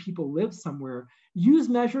how many people live somewhere, use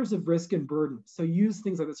measures of risk and burden. So use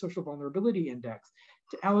things like the Social Vulnerability Index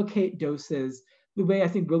to allocate doses. The way I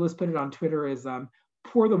think Will has put it on Twitter is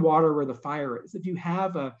pour the water where the fire is. If you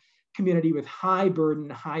have a community with high burden,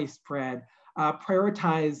 high spread,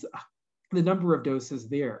 prioritize the number of doses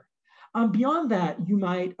there. Beyond that, you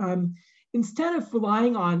might, instead of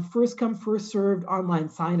relying on first come, first served online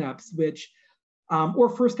signups, which, or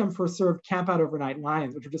first come, first served camp out overnight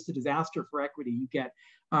lines, which are just a disaster for equity. You get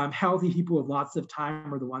healthy people with lots of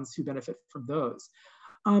time are the ones who benefit from those.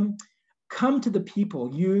 Come to the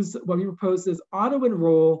people, use what we propose is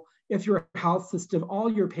auto-enroll, if you're a health system, all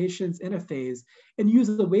your patients in a phase, and use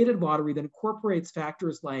a weighted lottery that incorporates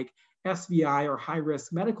factors like SVI or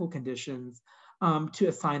high-risk medical conditions to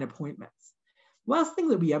assign appointments. Last thing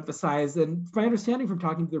that we emphasize, and my understanding from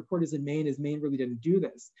talking to the reporters in Maine is Maine really didn't do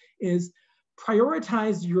this, is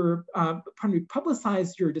publicize your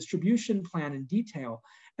distribution plan in detail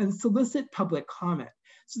and solicit public comment.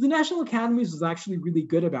 So the National Academies was actually really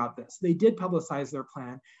good about this. They did publicize their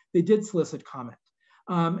plan. They did solicit comment.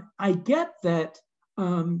 I get that,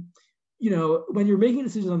 you know, when you're making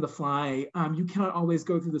decisions on the fly, you cannot always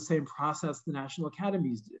go through the same process the National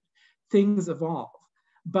Academies did. Things evolve.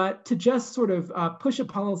 But to just sort of push a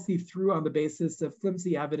policy through on the basis of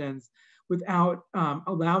flimsy evidence without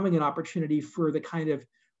allowing an opportunity for the kind of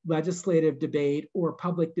legislative debate or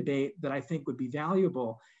public debate that I think would be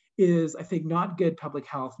valuable is, I think, not good public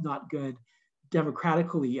health, not good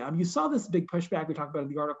democratically. You saw this big pushback we talked about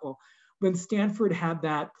in the article when Stanford had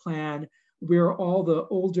that plan where all the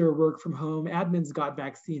older work from home admins got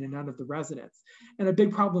vaccine and none of the residents. And a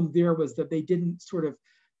big problem there was that they didn't sort of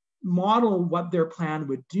model what their plan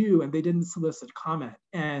would do, and they didn't solicit comment.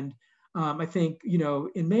 And I think, you know,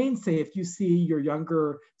 in Maine, say, if you see your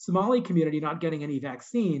younger Somali community not getting any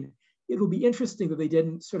vaccine, it'll be interesting that they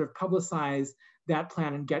didn't sort of publicize that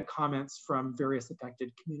plan and get comments from various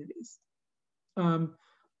affected communities.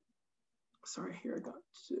 Sorry, here I got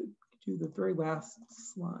to do the very last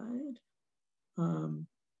slide.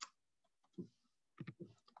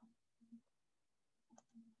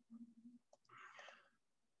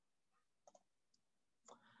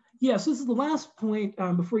 Yeah, so this is the last point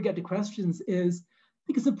before we get to questions is, I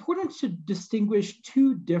think it's important to distinguish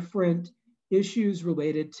two different issues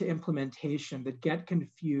related to implementation that get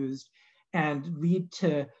confused and lead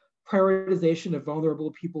to prioritization of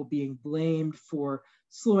vulnerable people being blamed for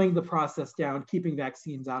slowing the process down, keeping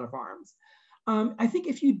vaccines out of arms. I think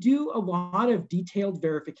if you do a lot of detailed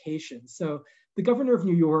verification, so the governor of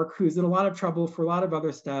New York, who's in a lot of trouble for a lot of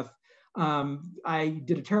other stuff, I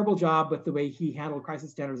did a terrible job with the way he handled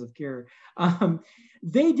crisis standards of care.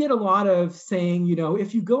 They did a lot of saying, you know,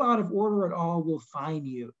 if you go out of order at all, we'll fine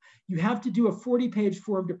you. You have to do a 40-page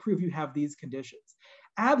form to prove you have these conditions.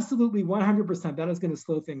 Absolutely, 100%, that is going to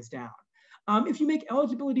slow things down. If you make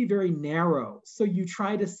eligibility very narrow, so you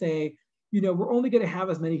try to say, you know, we're only going to have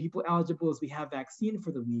as many people eligible as we have vaccine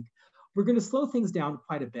for the week, we're going to slow things down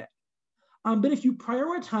quite a bit. But if you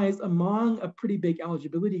prioritize among a pretty big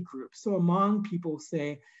eligibility group, so among people,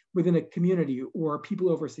 say, within a community or people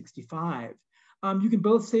over 65, you can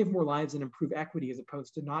both save more lives and improve equity as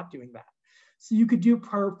opposed to not doing that. So you could do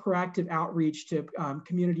proactive outreach to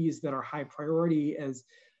communities that are high priority, as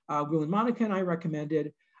Will and Monica and I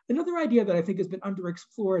recommended. Another idea that I think has been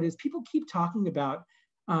underexplored is people keep talking about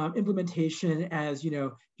implementation as, you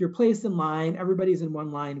know, your place in line, everybody's in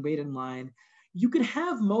one line, wait in line. You could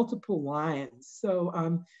have multiple lines.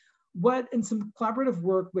 So in some collaborative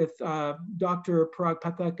work with Dr. Parag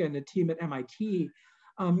Pathak and a team at MIT,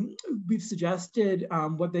 we've suggested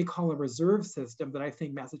what they call a reserve system that I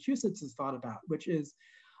think Massachusetts has thought about, which is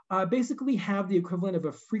basically have the equivalent of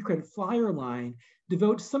a frequent flyer line,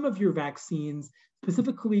 devote some of your vaccines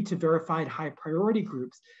specifically to verified high priority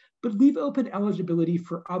groups, but leave open eligibility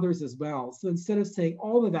for others as well. So instead of saying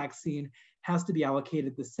all the vaccine has to be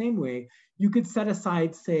allocated the same way, you could set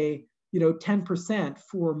aside, say, you know, 10%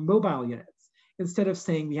 for mobile units, instead of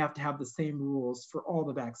saying we have to have the same rules for all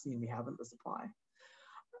the vaccine we have in the supply.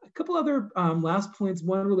 A couple other last points.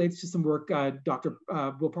 One relates to some work Dr.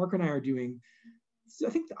 Will Parker and I are doing. So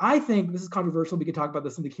I think this is controversial. We could talk about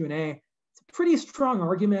this in the Q&A. It's a pretty strong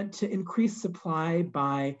argument to increase supply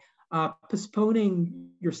by postponing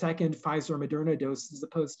your second Pfizer or Moderna dose, as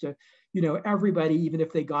opposed to, you know, everybody, even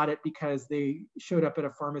if they got it because they showed up at a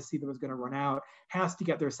pharmacy that was going to run out, has to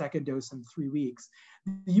get their second dose in 3 weeks.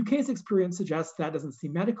 The UK's experience suggests that doesn't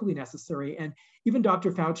seem medically necessary. And even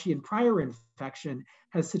Dr. Fauci in prior infection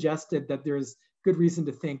has suggested that there's good reason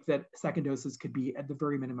to think that second doses could be at the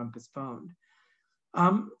very minimum postponed.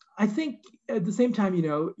 I think at the same time, you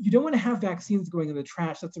know, you don't want to have vaccines going in the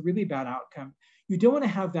trash. That's a really bad outcome. You don't want to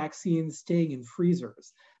have vaccines staying in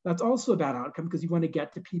freezers. That's also a bad outcome because you want to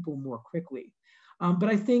get to people more quickly. But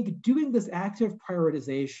I think doing this active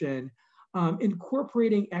prioritization,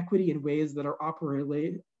 incorporating equity in ways that are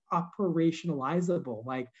operationalizable,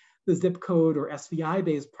 like the zip code or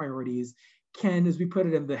SVI-based priorities, can, as we put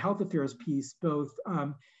it in the health affairs piece, both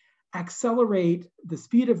accelerate the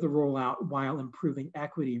speed of the rollout while improving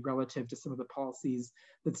equity relative to some of the policies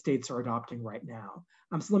that states are adopting right now.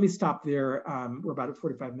 So let me stop there. We're about at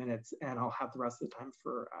 45 minutes, and I'll have the rest of the time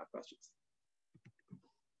for questions.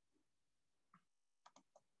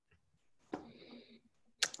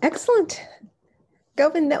 Excellent.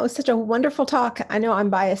 Govind, that was such a wonderful talk. I know I'm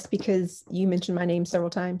biased because you mentioned my name several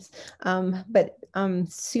times, but I'm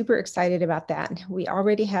super excited about that. We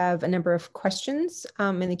already have a number of questions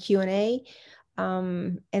in the Q&A,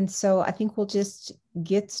 and so I think we'll just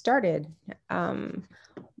get started.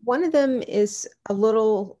 One of them is a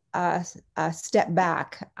little step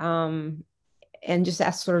back and just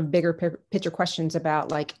ask sort of bigger picture questions about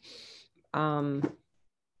like,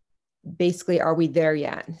 basically, are we there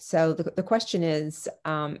yet? So the question is,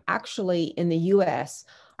 actually in the US,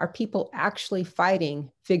 are people actually fighting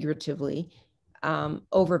figuratively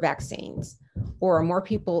over vaccines? Or are more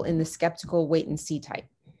people in the skeptical wait and see type?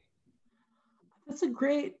 That's a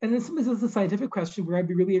great, and this is a scientific question where I'd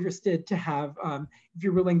be really interested to have, if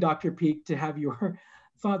you're willing, Dr. Peak, to have your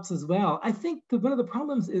thoughts as well. I think that one of the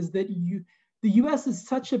problems is that the US is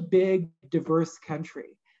such a big, diverse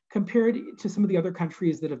country compared to some of the other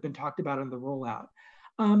countries that have been talked about in the rollout,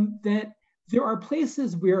 that there are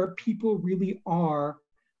places where people really are,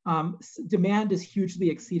 demand is hugely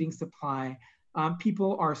exceeding supply.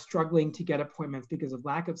 People are struggling to get appointments because of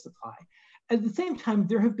lack of supply. At the same time,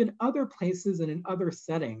 there have been other places and in other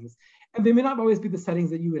settings, and they may not always be the settings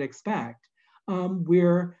that you would expect,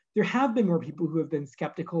 where there have been more people who have been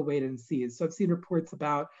skeptical wait and sees. So I've seen reports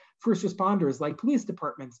about first responders, like police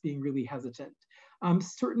departments, being really hesitant.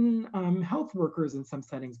 Certain health workers in some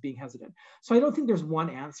settings being hesitant. So I don't think there's one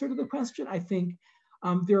answer to the question. I think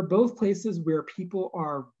there are both places where people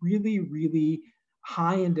are really, really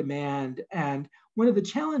high in demand. And one of the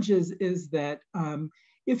challenges is that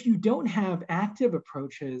if you don't have active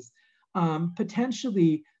approaches,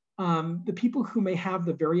 potentially the people who may have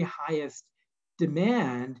the very highest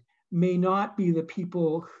demand may not be the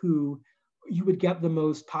people who you would get the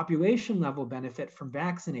most population level benefit from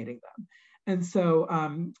vaccinating them. And so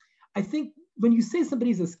I think when you say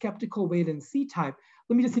somebody's a skeptical wait and see type,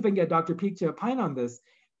 let me just see if I can get Dr. Peak to opine on this.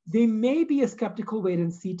 They may be a skeptical wait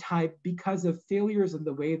and see type because of failures in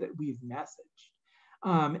the way that we've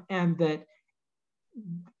messaged. And that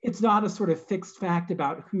it's not a sort of fixed fact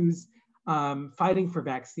about who's fighting for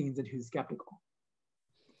vaccines and who's skeptical.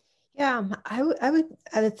 Yeah, I would,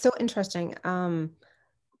 it's so interesting.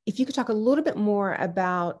 If you could talk a little bit more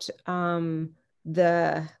about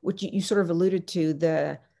what you sort of alluded to,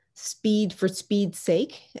 the speed for speed's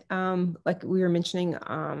sake, like we were mentioning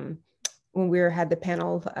when we had the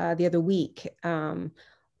panel the other week.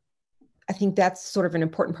 I think that's sort of an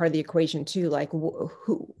important part of the equation too. Like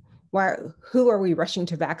who are we rushing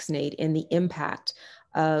to vaccinate, and the impact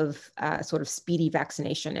of sort of speedy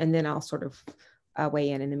vaccination? And then I'll sort of weigh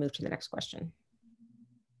in and then move to the next question.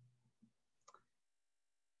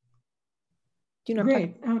 Do you know?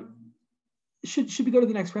 Great. Should we go to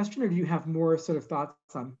the next question, or do you have more sort of thoughts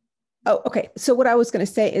on? Oh, okay. So what I was going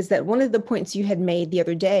to say is that one of the points you had made the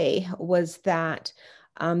other day was that,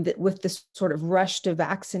 that with this sort of rush to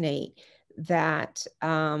vaccinate, that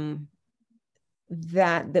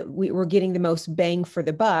that we were getting the most bang for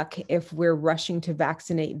the buck if we're rushing to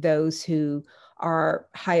vaccinate those who are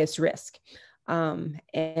highest risk.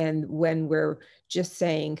 And when we're just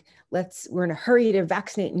saying, we're in a hurry to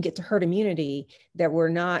vaccinate and get to herd immunity, that we're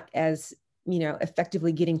not as,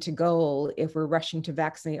 effectively getting to goal if we're rushing to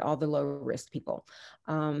vaccinate all the low risk people.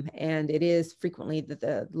 And it is frequently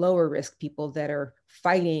the lower risk people that are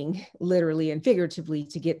fighting literally and figuratively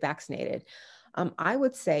to get vaccinated. I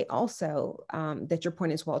would say also that your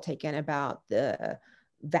point is well taken about the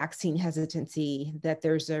vaccine hesitancy, that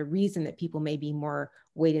there's a reason that people may be more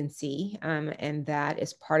wait and see, and that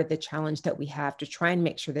is part of the challenge that we have to try and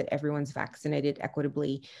make sure that everyone's vaccinated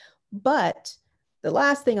equitably. But the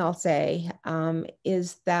last thing I'll say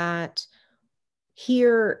is that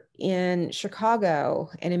here in Chicago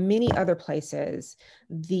and in many other places,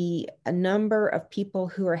 the number of people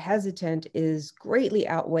who are hesitant is greatly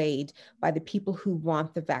outweighed by the people who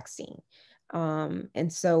want the vaccine.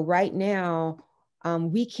 And so right now,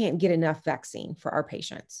 we can't get enough vaccine for our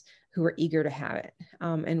patients who are eager to have it.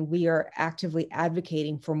 And we are actively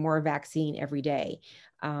advocating for more vaccine every day.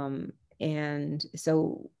 And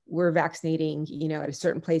so we're vaccinating, at a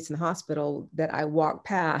certain place in the hospital that I walk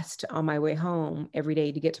past on my way home every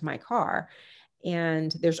day to get to my car.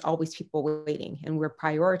 And there's always people waiting, and we're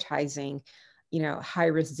prioritizing, high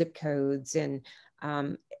risk zip codes and,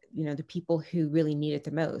 the people who really need it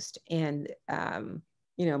the most. And,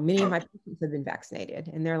 many of my patients have been vaccinated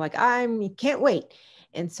and they're like, I can't wait.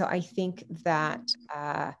 And so I think that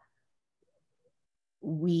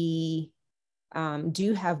we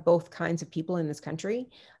do have both kinds of people in this country.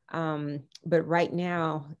 But right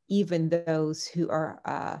now, even those who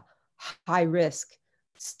are high risk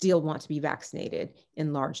still want to be vaccinated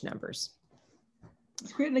in large numbers.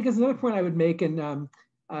 That's great. And I guess another point I would make, and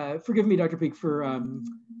forgive me, Dr. Peak, for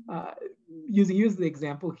using you as the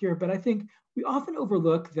example here, but I think we often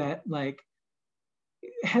overlook that like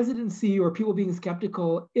hesitancy or people being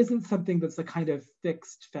skeptical isn't something that's a kind of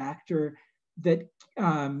fixed factor that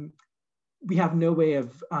we have no way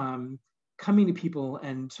of coming to people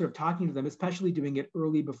and sort of talking to them, especially doing it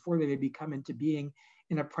early before they maybe come into being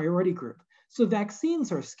in a priority group. So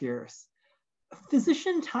vaccines are scarce.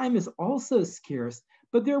 Physician time is also scarce,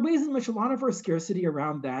 but there are ways in which a lot of our scarcity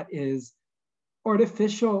around that is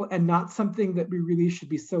artificial and not something that we really should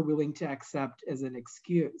be so willing to accept as an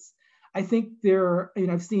excuse. I think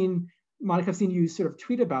I've seen, Monica, I've seen you sort of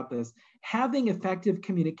tweet about this, having effective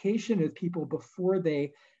communication with people before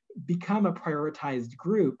they become a prioritized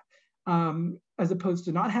group, as opposed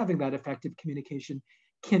to not having that effective communication,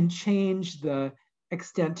 can change the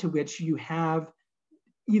extent to which you have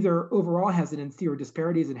either overall hesitancy or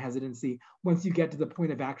disparities in hesitancy once you get to the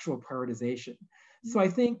point of actual prioritization. So I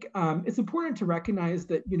think it's important to recognize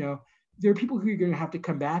that, there are people who you're going to have to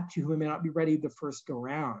come back to who may not be ready the first go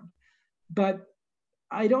round. But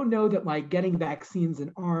I don't know that like getting vaccines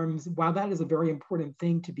in arms, while that is a very important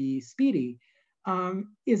thing to be speedy,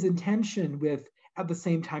 is in tension with at the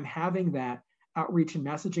same time having that outreach and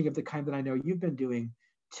messaging of the kind that I know you've been doing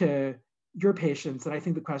to your patients. And I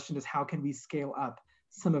think the question is, how can we scale up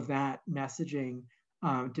some of that messaging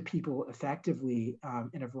to people effectively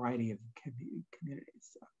in a variety of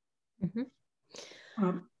communities?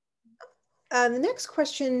 Mm-hmm. The next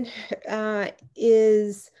question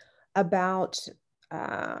is about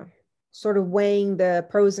sort of weighing the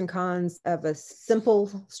pros and cons of a simple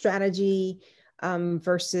strategy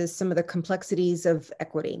versus some of the complexities of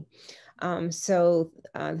equity. This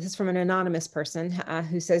is from an anonymous person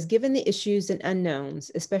who says, given the issues and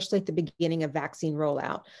unknowns, especially at the beginning of vaccine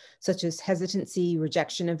rollout, such as hesitancy,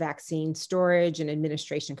 rejection of vaccine, storage and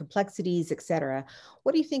administration complexities, et cetera,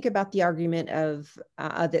 what do you think about the argument of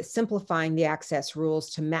that simplifying the access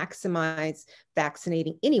rules to maximize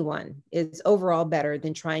vaccinating anyone is overall better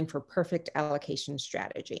than trying for perfect allocation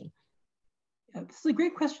strategy? Yeah, this is a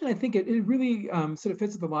great question. I think it really sort of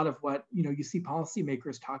fits with a lot of what you see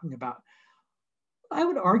policymakers talking about. What I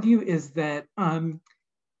would argue is that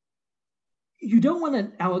you don't want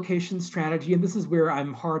an allocation strategy, and this is where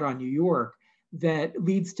I'm hard on New York, that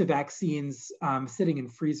leads to vaccines sitting in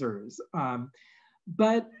freezers.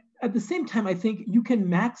 But at the same time, I think you can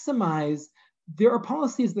maximize, there are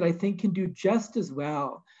policies that I think can do just as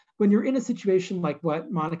well when you're in a situation like what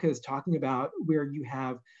Monica is talking about, where you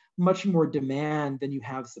have much more demand than you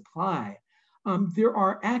have supply. There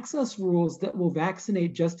are access rules that will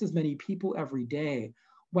vaccinate just as many people every day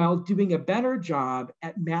while doing a better job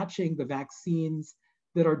at matching the vaccines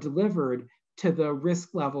that are delivered to the risk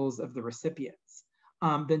levels of the recipients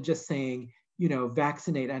than just saying,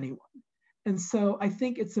 vaccinate anyone. And so I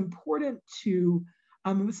think it's important to,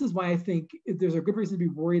 this is why I think there's a good reason to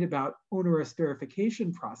be worried about onerous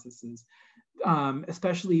verification processes,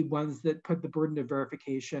 especially ones that put the burden of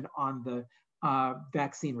verification on the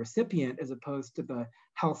vaccine recipient as opposed to the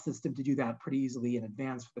health system to do that pretty easily in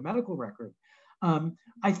advance for the medical record.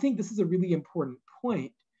 I think this is a really important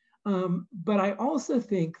point. But I also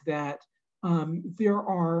think that there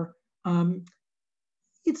are,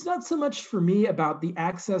 it's not so much for me about the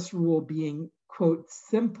access rule being, quote,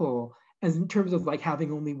 simple as in terms of like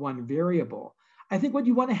having only one variable. I think what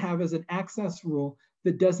you want to have is an access rule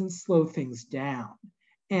that doesn't slow things down.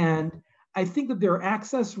 And I think that there are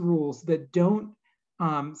access rules that don't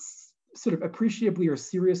sort of appreciably or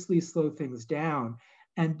seriously slow things down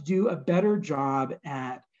and do a better job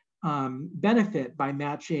at benefit by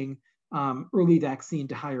matching early vaccine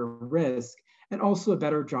to higher risk, and also a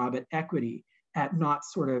better job at equity, at not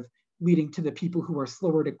sort of leading to the people who are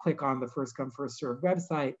slower to click on the first come, first served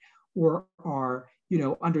website or are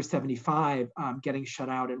under 75 getting shut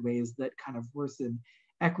out in ways that kind of worsen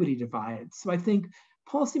equity divides. So I think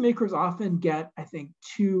policymakers often get, I think,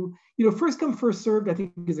 too, first come, first served, I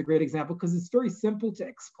think is a great example because it's very simple to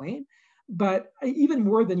explain. But even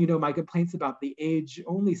more than, my complaints about the age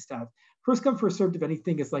only stuff, first come, first served, if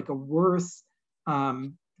anything, is like a worse,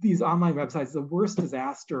 these online websites, the worst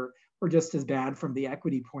disaster or just as bad from the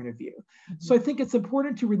equity point of view. Mm-hmm. So I think it's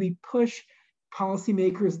important to really push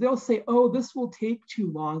policymakers. They'll say, oh, this will take too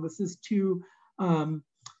long. This is too,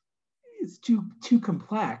 it's too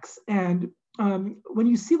complex. And when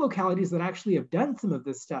you see localities that actually have done some of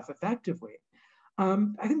this stuff effectively,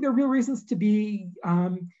 I think there are real reasons to be,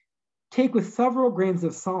 take with several grains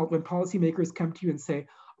of salt when policymakers come to you and say,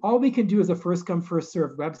 all we can do is a first come, first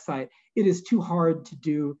served website. It is too hard to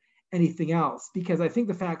do anything else, because I think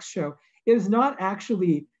the facts show it is not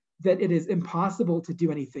actually that it is impossible to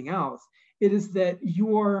do anything else. It is that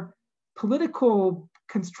your political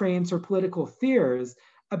constraints or political fears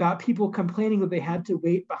about people complaining that they had to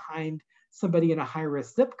wait behind somebody in a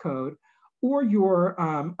high-risk zip code, or your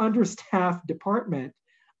understaffed department,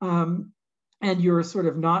 and you're sort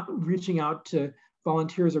of not reaching out to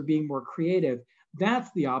volunteers or being more creative,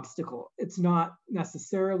 that's the obstacle. It's not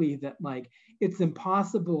necessarily that like it's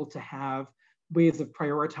impossible to have ways of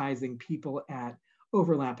prioritizing people at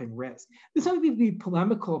overlapping risk. This might be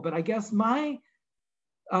polemical, but I guess my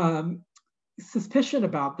suspicion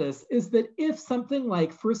about this is that if something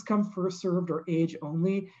like first come, first served or age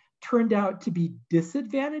only turned out to be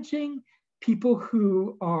disadvantaging people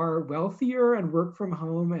who are wealthier and work from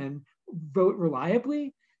home and vote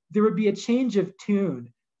reliably, there would be a change of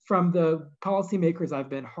tune from the policymakers I've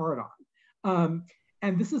been hard on.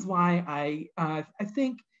 And this is why I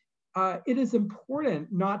think it is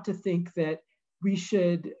important not to think that we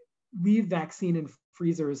should leave vaccine in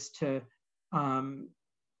freezers to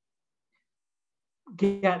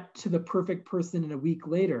get to the perfect person in a week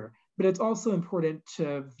later. But it's also important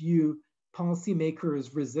to view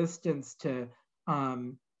policymakers' resistance to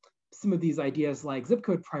some of these ideas like zip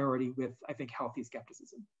code priority with, I think, healthy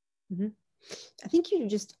skepticism. Mm-hmm. I think you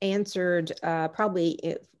just answered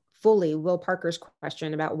probably fully Will Parker's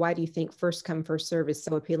question about why do you think first come, first serve is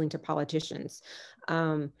so appealing to politicians.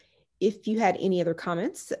 If you had any other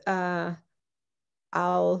comments, I'll...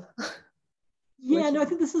 Yeah, no, I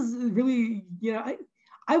think this is really,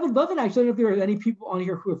 I would love it. Actually, I don't know if there are any people on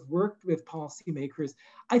here who have worked with policymakers.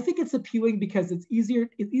 I think it's appealing because it's easier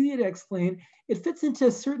to explain. It fits into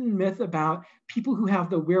a certain myth about people who have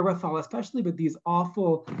the wherewithal, especially with these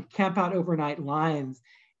awful camp out overnight lines,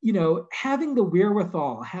 having the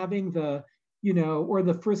wherewithal, having the, or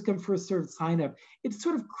the first come, first served sign up. It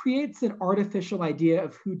sort of creates an artificial idea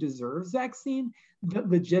of who deserves vaccine that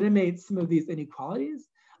legitimates some of these inequalities.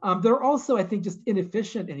 There are also, I think, just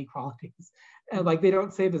inefficient inequalities. Like they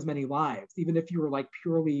don't save as many lives, even if you were like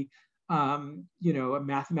purely, a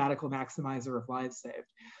mathematical maximizer of lives saved.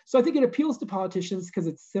 So I think it appeals to politicians because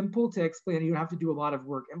it's simple to explain. You don't have to do a lot of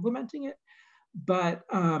work implementing it. But,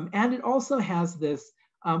 and it also has this,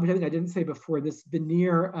 which I think I didn't say before, this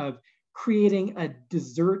veneer of creating a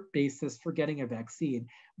desert basis for getting a vaccine,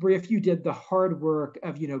 where if you did the hard work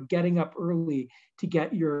of, getting up early to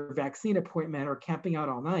get your vaccine appointment or camping out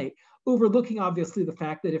all night, overlooking obviously the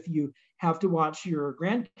fact that if you have to watch your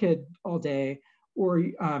grandkid all day, or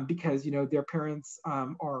because their parents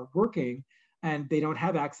are working and they don't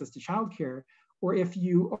have access to childcare, or if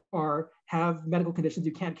you have medical conditions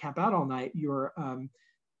you can't camp out all night, you're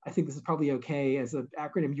I think this is probably okay as an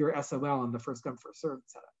acronym, your SOL in the first come, first served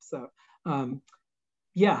setup. So there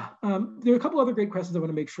are a couple other great questions I want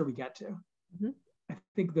to make sure we get to. Mm-hmm. I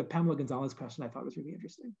think the Pamela Gonzalez question I thought was really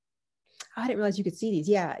interesting. I didn't realize you could see these.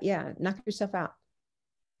 Yeah. Knock yourself out.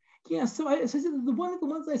 Yeah, so the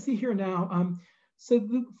ones I see here now, so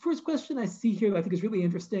the first question I see here that I think is really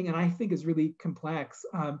interesting and I think is really complex.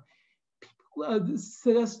 People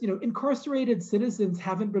suggest, incarcerated citizens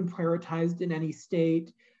haven't been prioritized in any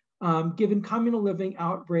state. Given communal living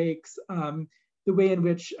outbreaks, the way in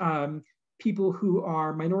which people who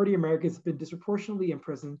are minority Americans have been disproportionately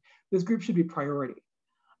imprisoned, this group should be priority.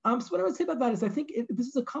 So what I would say about that is I think this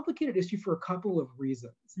is a complicated issue for a couple of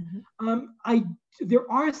reasons. Mm-hmm.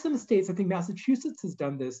 There are some states, I think Massachusetts has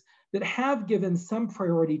done this, that have given some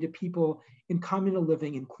priority to people in communal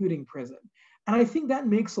living, including prison. And I think that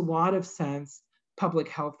makes a lot of sense public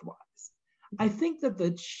health-wise. I think that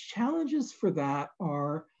the challenges for that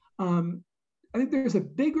are, I think there's a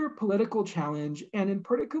bigger political challenge, and in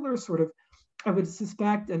particular I would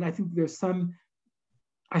suspect, and I think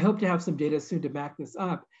I hope to have some data soon to back this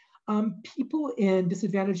up. People in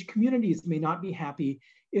disadvantaged communities may not be happy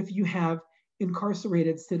if you have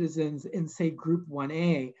incarcerated citizens in, say, Group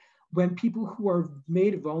 1A, when people who are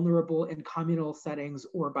made vulnerable in communal settings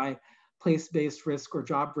or by place-based risk or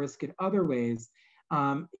job risk in other ways,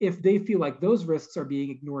 if they feel like those risks are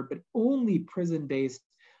being ignored, but only prison-based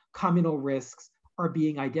communal risks are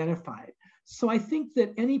being identified. So I think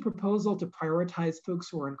that any proposal to prioritize folks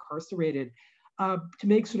who are incarcerated to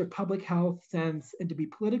make sort of public health sense and to be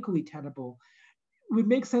politically tenable, would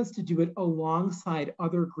make sense to do it alongside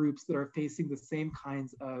other groups that are facing the same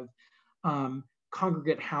kinds of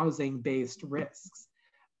congregate housing-based risks.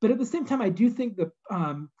 But at the same time, I do think the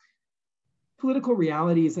political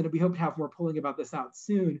realities, and we hope to have more polling about this out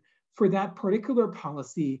soon, for that particular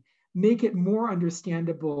policy make it more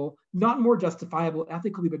understandable, not more justifiable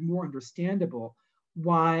ethically, but more understandable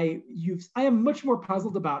why I am much more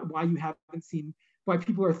puzzled about why you haven't seen, why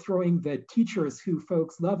people are throwing the teachers who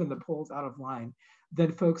folks love in the polls out of line,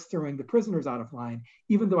 than folks throwing the prisoners out of line,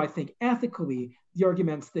 even though I think ethically, the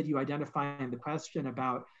arguments that you identify in the question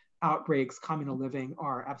about outbreaks, communal living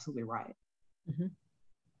are absolutely right. Mm-hmm.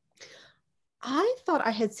 I thought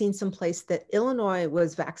I had seen someplace that Illinois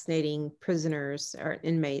was vaccinating prisoners or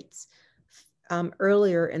inmates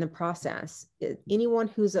earlier in the process. Anyone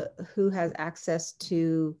who has access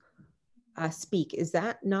to speak, is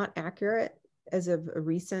that not accurate as of a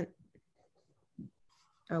recent?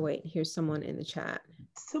 Oh wait, here's someone in the chat.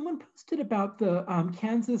 Someone posted about the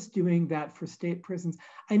Kansas doing that for state prisons.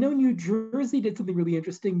 I know New Jersey did something really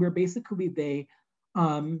interesting where basically they,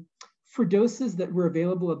 for doses that were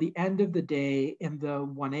available at the end of the day in the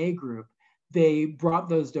 1A group, they brought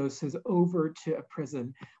those doses over to a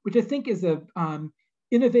prison, which I think is a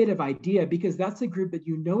innovative idea, because that's a group that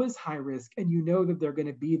you know is high risk and you know that they're going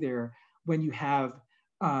to be there when you have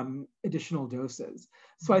additional doses.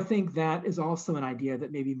 So I think that is also an idea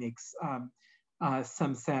that maybe makes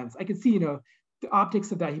some sense. I can see, the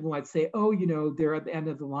optics of that. People might say, oh, they're at the end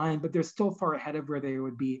of the line, but they're still far ahead of where they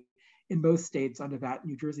would be in most states under that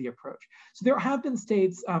New Jersey approach. So there have been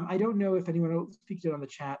states, I don't know if anyone will speak to it on the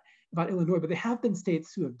chat about Illinois, but there have been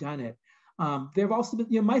states who have done it. There have also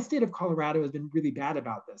been, my state of Colorado has been really bad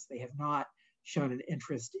about this. They have not shown an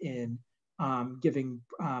interest in giving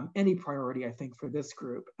any priority, I think, for this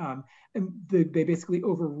group. And they basically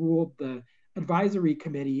overruled the advisory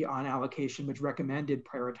committee on allocation, which recommended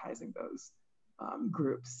prioritizing those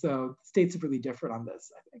groups. So states are really different on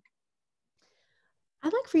this, I think.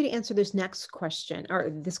 I'd like for you to answer this next question, or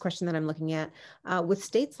this question that I'm looking at. With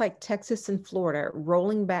states like Texas and Florida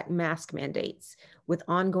rolling back mask mandates with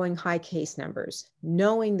ongoing high case numbers,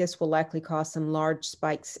 knowing this will likely cause some large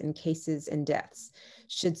spikes in cases and deaths,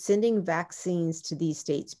 should sending vaccines to these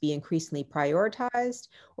states be increasingly prioritized,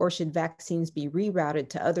 or should vaccines be rerouted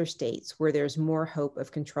to other states where there's more hope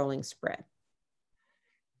of controlling spread?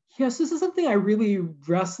 Yes, this is something I really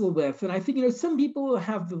wrestle with. And I think, some people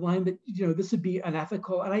have the line that, this would be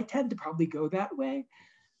unethical. And I tend to probably go that way,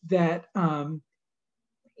 that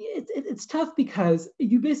it's tough because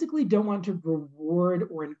you basically don't want to reward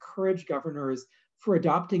or encourage governors for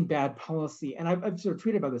adopting bad policy. And I've sort of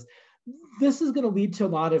tweeted about this. This is going to lead to a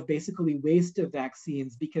lot of basically waste of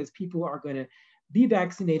vaccines because people are going to be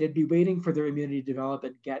vaccinated, be waiting for their immunity to develop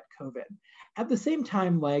and get COVID. At the same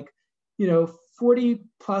time,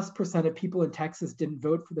 40+% of people in Texas didn't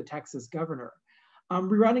vote for the Texas governor.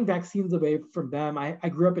 Rerouting vaccines away from them, I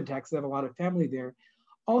grew up in Texas, I have a lot of family there,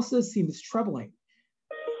 also seems troubling.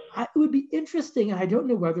 It would be interesting, and I don't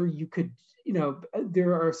know whether you could,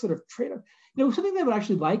 there are sort of trade-offs. Something that I would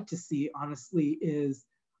actually like to see, honestly, is,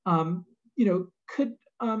 could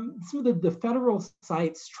some of the federal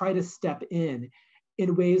sites try to step in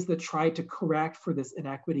ways that try to correct for this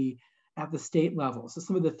inequity at the state level? So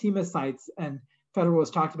some of the FEMA sites and federal has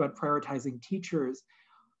talked about prioritizing teachers.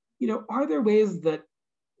 Are there ways that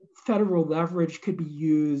federal leverage could be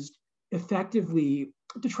used effectively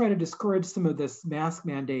to try to discourage some of this mask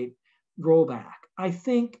mandate rollback? I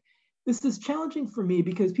think this is challenging for me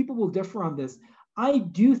because people will differ on this. I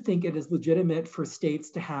do think it is legitimate for states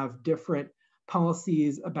to have different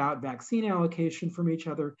policies about vaccine allocation from each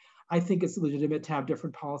other. I think it's legitimate to have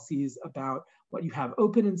different policies about what you have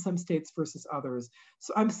open in some states versus others.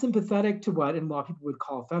 So I'm sympathetic to what in law people would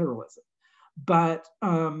call federalism. But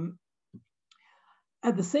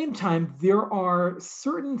at the same time, there are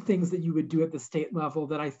certain things that you would do at the state level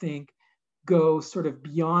that I think go sort of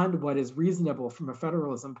beyond what is reasonable from a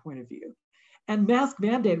federalism point of view. And mask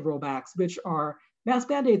mandate rollbacks, mask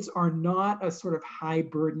mandates are not a sort of high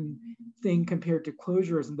burden thing compared to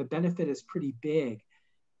closures, and the benefit is pretty big.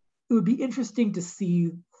 It would be interesting to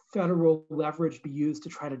see federal leverage be used to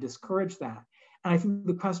try to discourage that. And I think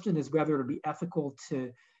the question is whether it would be ethical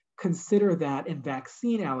to consider that in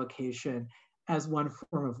vaccine allocation as one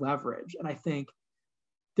form of leverage. And I think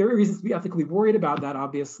there are reasons to be ethically worried about that,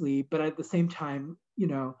 obviously, but at the same time,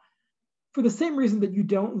 for the same reason that you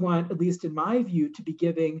don't want, at least in my view, to be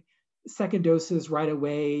giving second doses right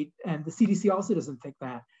away, and the CDC also doesn't think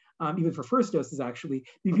that, even for first doses, actually,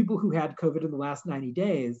 the people who had COVID in the last 90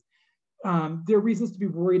 days, there are reasons to be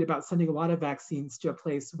worried about sending a lot of vaccines to a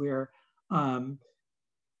place where, on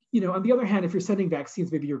the other hand, if you're sending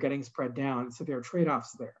vaccines, maybe you're getting spread down, so there are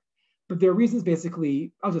trade-offs there. But there are reasons,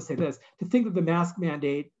 basically, I'll just say this, to think that the mask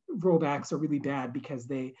mandate rollbacks are really bad because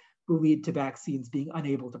they will lead to vaccines being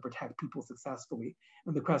unable to protect people successfully.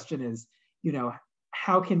 And the question is,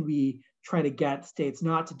 how can we try to get states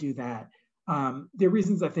not to do that? There are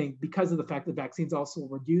reasons, I think, because of the fact that vaccines also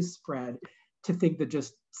reduce spread, to think that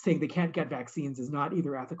just saying they can't get vaccines is not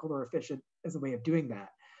either ethical or efficient as a way of doing that.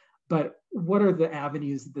 But what are the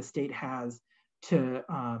avenues that the state has to,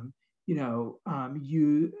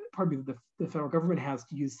 the federal government has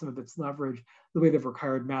to use some of its leverage, the way they've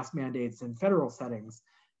required mask mandates in federal settings,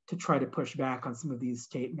 to try to push back on some of these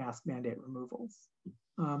state mask mandate removals.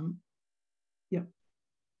 Yeah.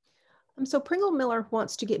 So Pringle Miller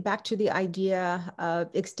wants to get back to the idea of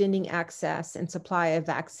extending access and supply of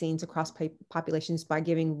vaccines across populations by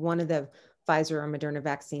giving one of the Pfizer or Moderna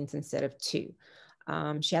vaccines instead of two.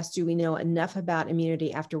 She asked, do we know enough about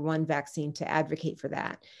immunity after one vaccine to advocate for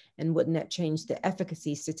that? And wouldn't that change the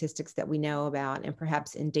efficacy statistics that we know about and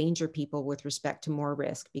perhaps endanger people with respect to more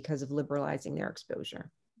risk because of liberalizing their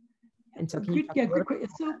exposure? And so, great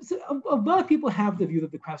question. So a lot of people have the view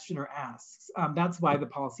that the questioner asks. That's why the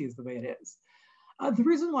policy is the way it is. The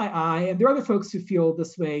reason why and there are other folks who feel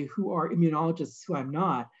this way who are immunologists who I'm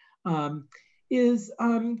not, is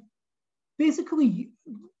basically,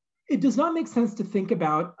 it does not make sense to think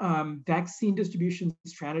about vaccine distribution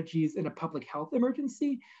strategies in a public health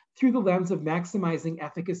emergency through the lens of maximizing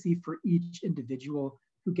efficacy for each individual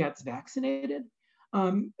who gets vaccinated.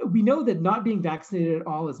 We know that not being vaccinated at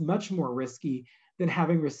all is much more risky than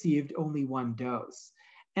having received only one dose.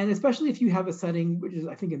 And especially if you have a setting, which is,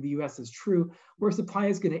 I think in the US is true, where supply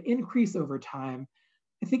is going to increase over time,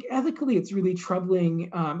 I think ethically it's really troubling,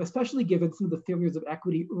 especially given some of the failures of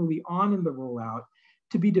equity early on in the rollout,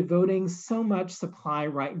 to be devoting so much supply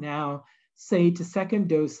right now, say to second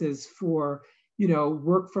doses for,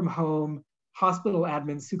 work from home, hospital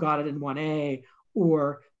admins who got it in 1A,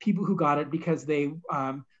 or people who got it because they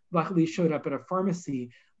luckily showed up at a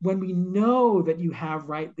pharmacy, when we know that you have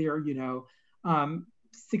right there,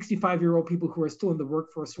 65-year-old people who are still in the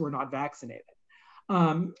workforce who are not vaccinated.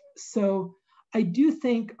 So I do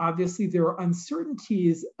think, obviously, there are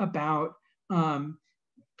uncertainties about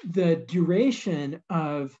the duration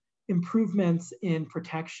of improvements in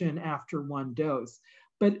protection after one dose.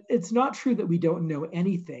 But it's not true that we don't know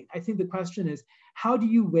anything. I think the question is, how do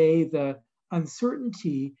you weigh the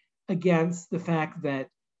uncertainty against the fact that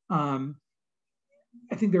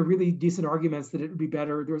I think there are really decent arguments that it would be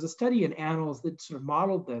better. There was a study in Annals that sort of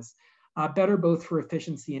modeled this, better both for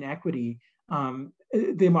efficiency and equity.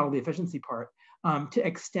 They modeled the efficiency part to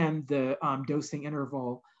extend the dosing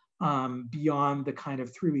interval beyond the kind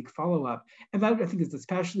of 3-week follow-up. And that I think is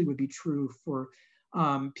especially would be true for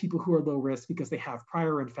people who are low risk because they have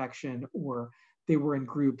prior infection or they were in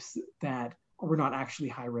groups that were not actually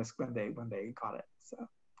high risk when they got it. So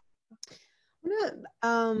I'm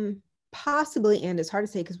gonna possibly, and it's hard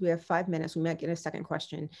to say because we have 5 minutes, we might get a second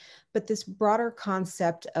question, but this broader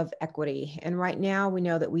concept of equity. And right now we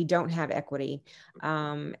know that we don't have equity.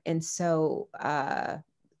 And so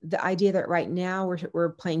the idea that right now we're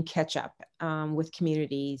playing catch up with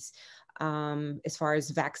communities as far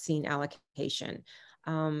as vaccine allocation.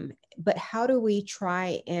 But how do we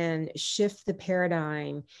try and shift the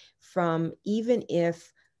paradigm from, even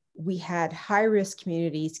if we had high-risk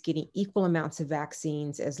communities getting equal amounts of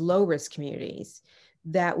vaccines as low-risk communities,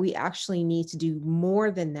 that we actually need to do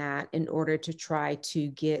more than that in order to try to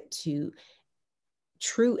get to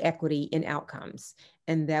true equity in outcomes,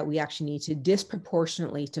 and that we actually need to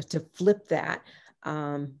disproportionately to flip that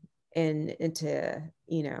and into,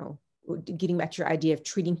 getting back to your idea of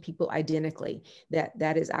treating people identically,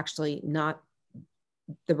 that is actually not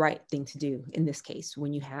the right thing to do in this case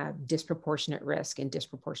when you have disproportionate risk and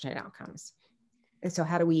disproportionate outcomes. And so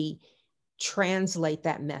how do we translate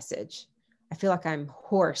that message? I feel like I'm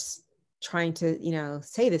hoarse trying to,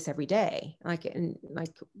 say this every day.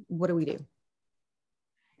 What do we do?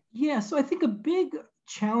 Yeah, so I think a big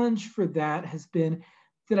challenge for that has been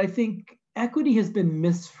that I think equity has been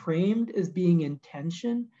misframed as being in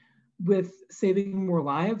tension with saving more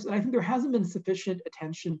lives. And I think there hasn't been sufficient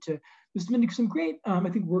attention to, there's been some great, I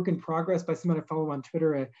think, work in progress by someone I follow on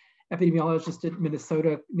Twitter, an epidemiologist at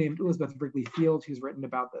Minnesota named Elizabeth Wrigley Field, who's written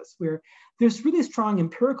about this, where there's really strong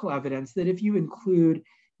empirical evidence that if you include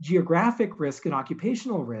geographic risk and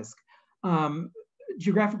occupational risk,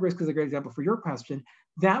 geographic risk is a great example for your question,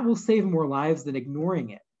 that will save more lives than ignoring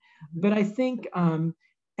it. But I think,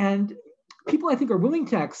 and people I think are willing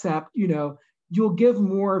to accept, you'll give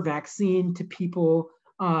more vaccine to people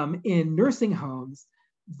in nursing homes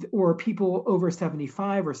or people over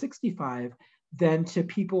 75 or 65 than to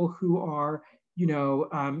people who are, in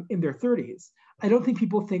their 30s. I don't think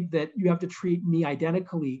people think that you have to treat me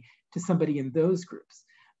identically to somebody in those groups.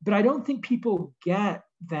 But I don't think people get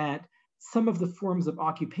that some of the forms of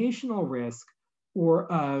occupational risk or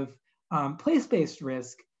of place-based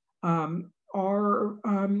risk are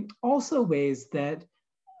also ways that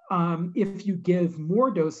if you give more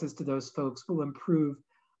doses to those folks will improve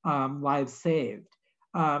lives saved.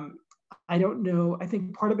 I don't know. I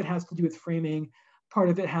think part of it has to do with framing. Part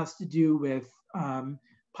of it has to do with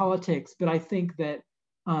politics. But I think that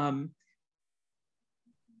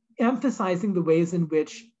emphasizing the ways in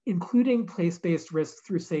which including place-based risk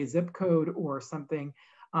through, say, zip code or something,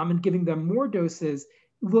 and giving them more doses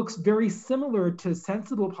looks very similar to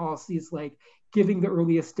sensible policies like giving the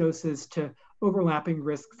earliest doses to overlapping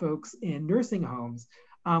risk folks in nursing homes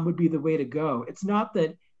would be the way to go. It's not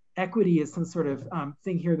that equity is some sort of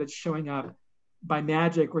thing here that's showing up by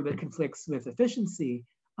magic or that conflicts with efficiency.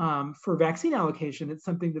 For vaccine allocation, it's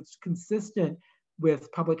something that's consistent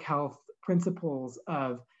with public health principles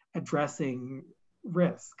of addressing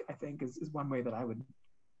risk, I think is one way that I would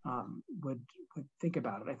think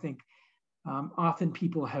about it. I think often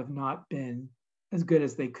people have not been as good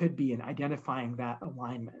as they could be in identifying that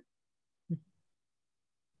alignment.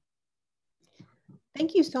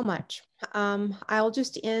 Thank you so much. I'll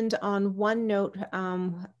just end on one note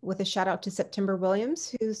with a shout out to September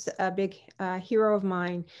Williams, who's a big hero of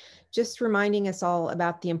mine, just reminding us all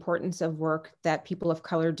about the importance of work that people of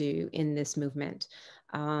color do in this movement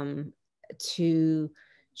to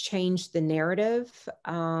change the narrative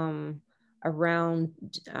around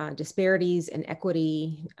disparities and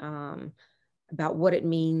equity, about what it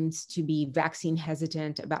means to be vaccine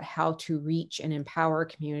hesitant, about how to reach and empower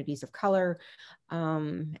communities of color,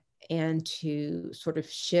 and to sort of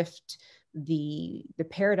shift the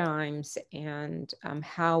paradigms and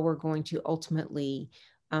how we're going to ultimately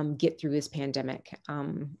get through this pandemic.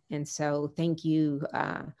 And so thank you,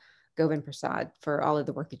 Govind, Persad, for all of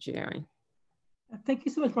the work that you're doing. Thank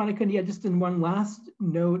you so much, Monica. And yeah, just in one last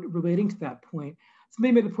note relating to that point,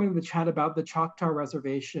 somebody made the point in the chat about the Choctaw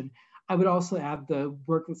Reservation. I would also add the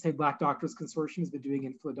work that, say, Black Doctors Consortium has been doing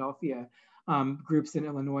in Philadelphia, groups in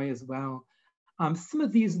Illinois as well. Some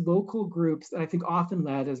of these local groups that I think often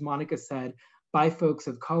led, as Monica said, by folks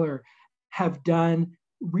of color, have done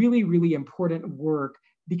really, really important work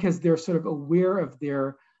because they're sort of aware of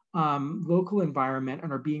their local environment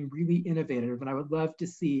and are being really innovative. And I would love to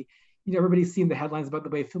see, you know, everybody's seen the headlines about the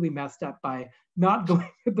way Philly messed up by not going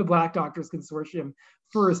with the Black Doctors Consortium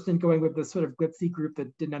first and going with this sort of glitzy group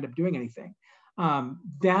that didn't end up doing anything.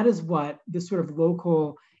 That is what this sort of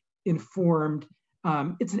local informed,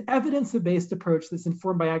 it's an evidence-based approach that's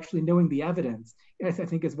informed by actually knowing the evidence, I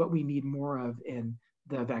think is what we need more of in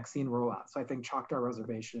the vaccine rollout. So I think Choctaw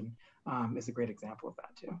Reservation is a great example of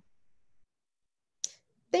that too.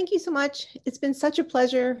 Thank you so much. It's been such a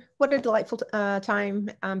pleasure. What a delightful time.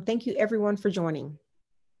 Thank you everyone for joining.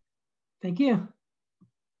 Thank you.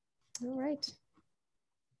 All right.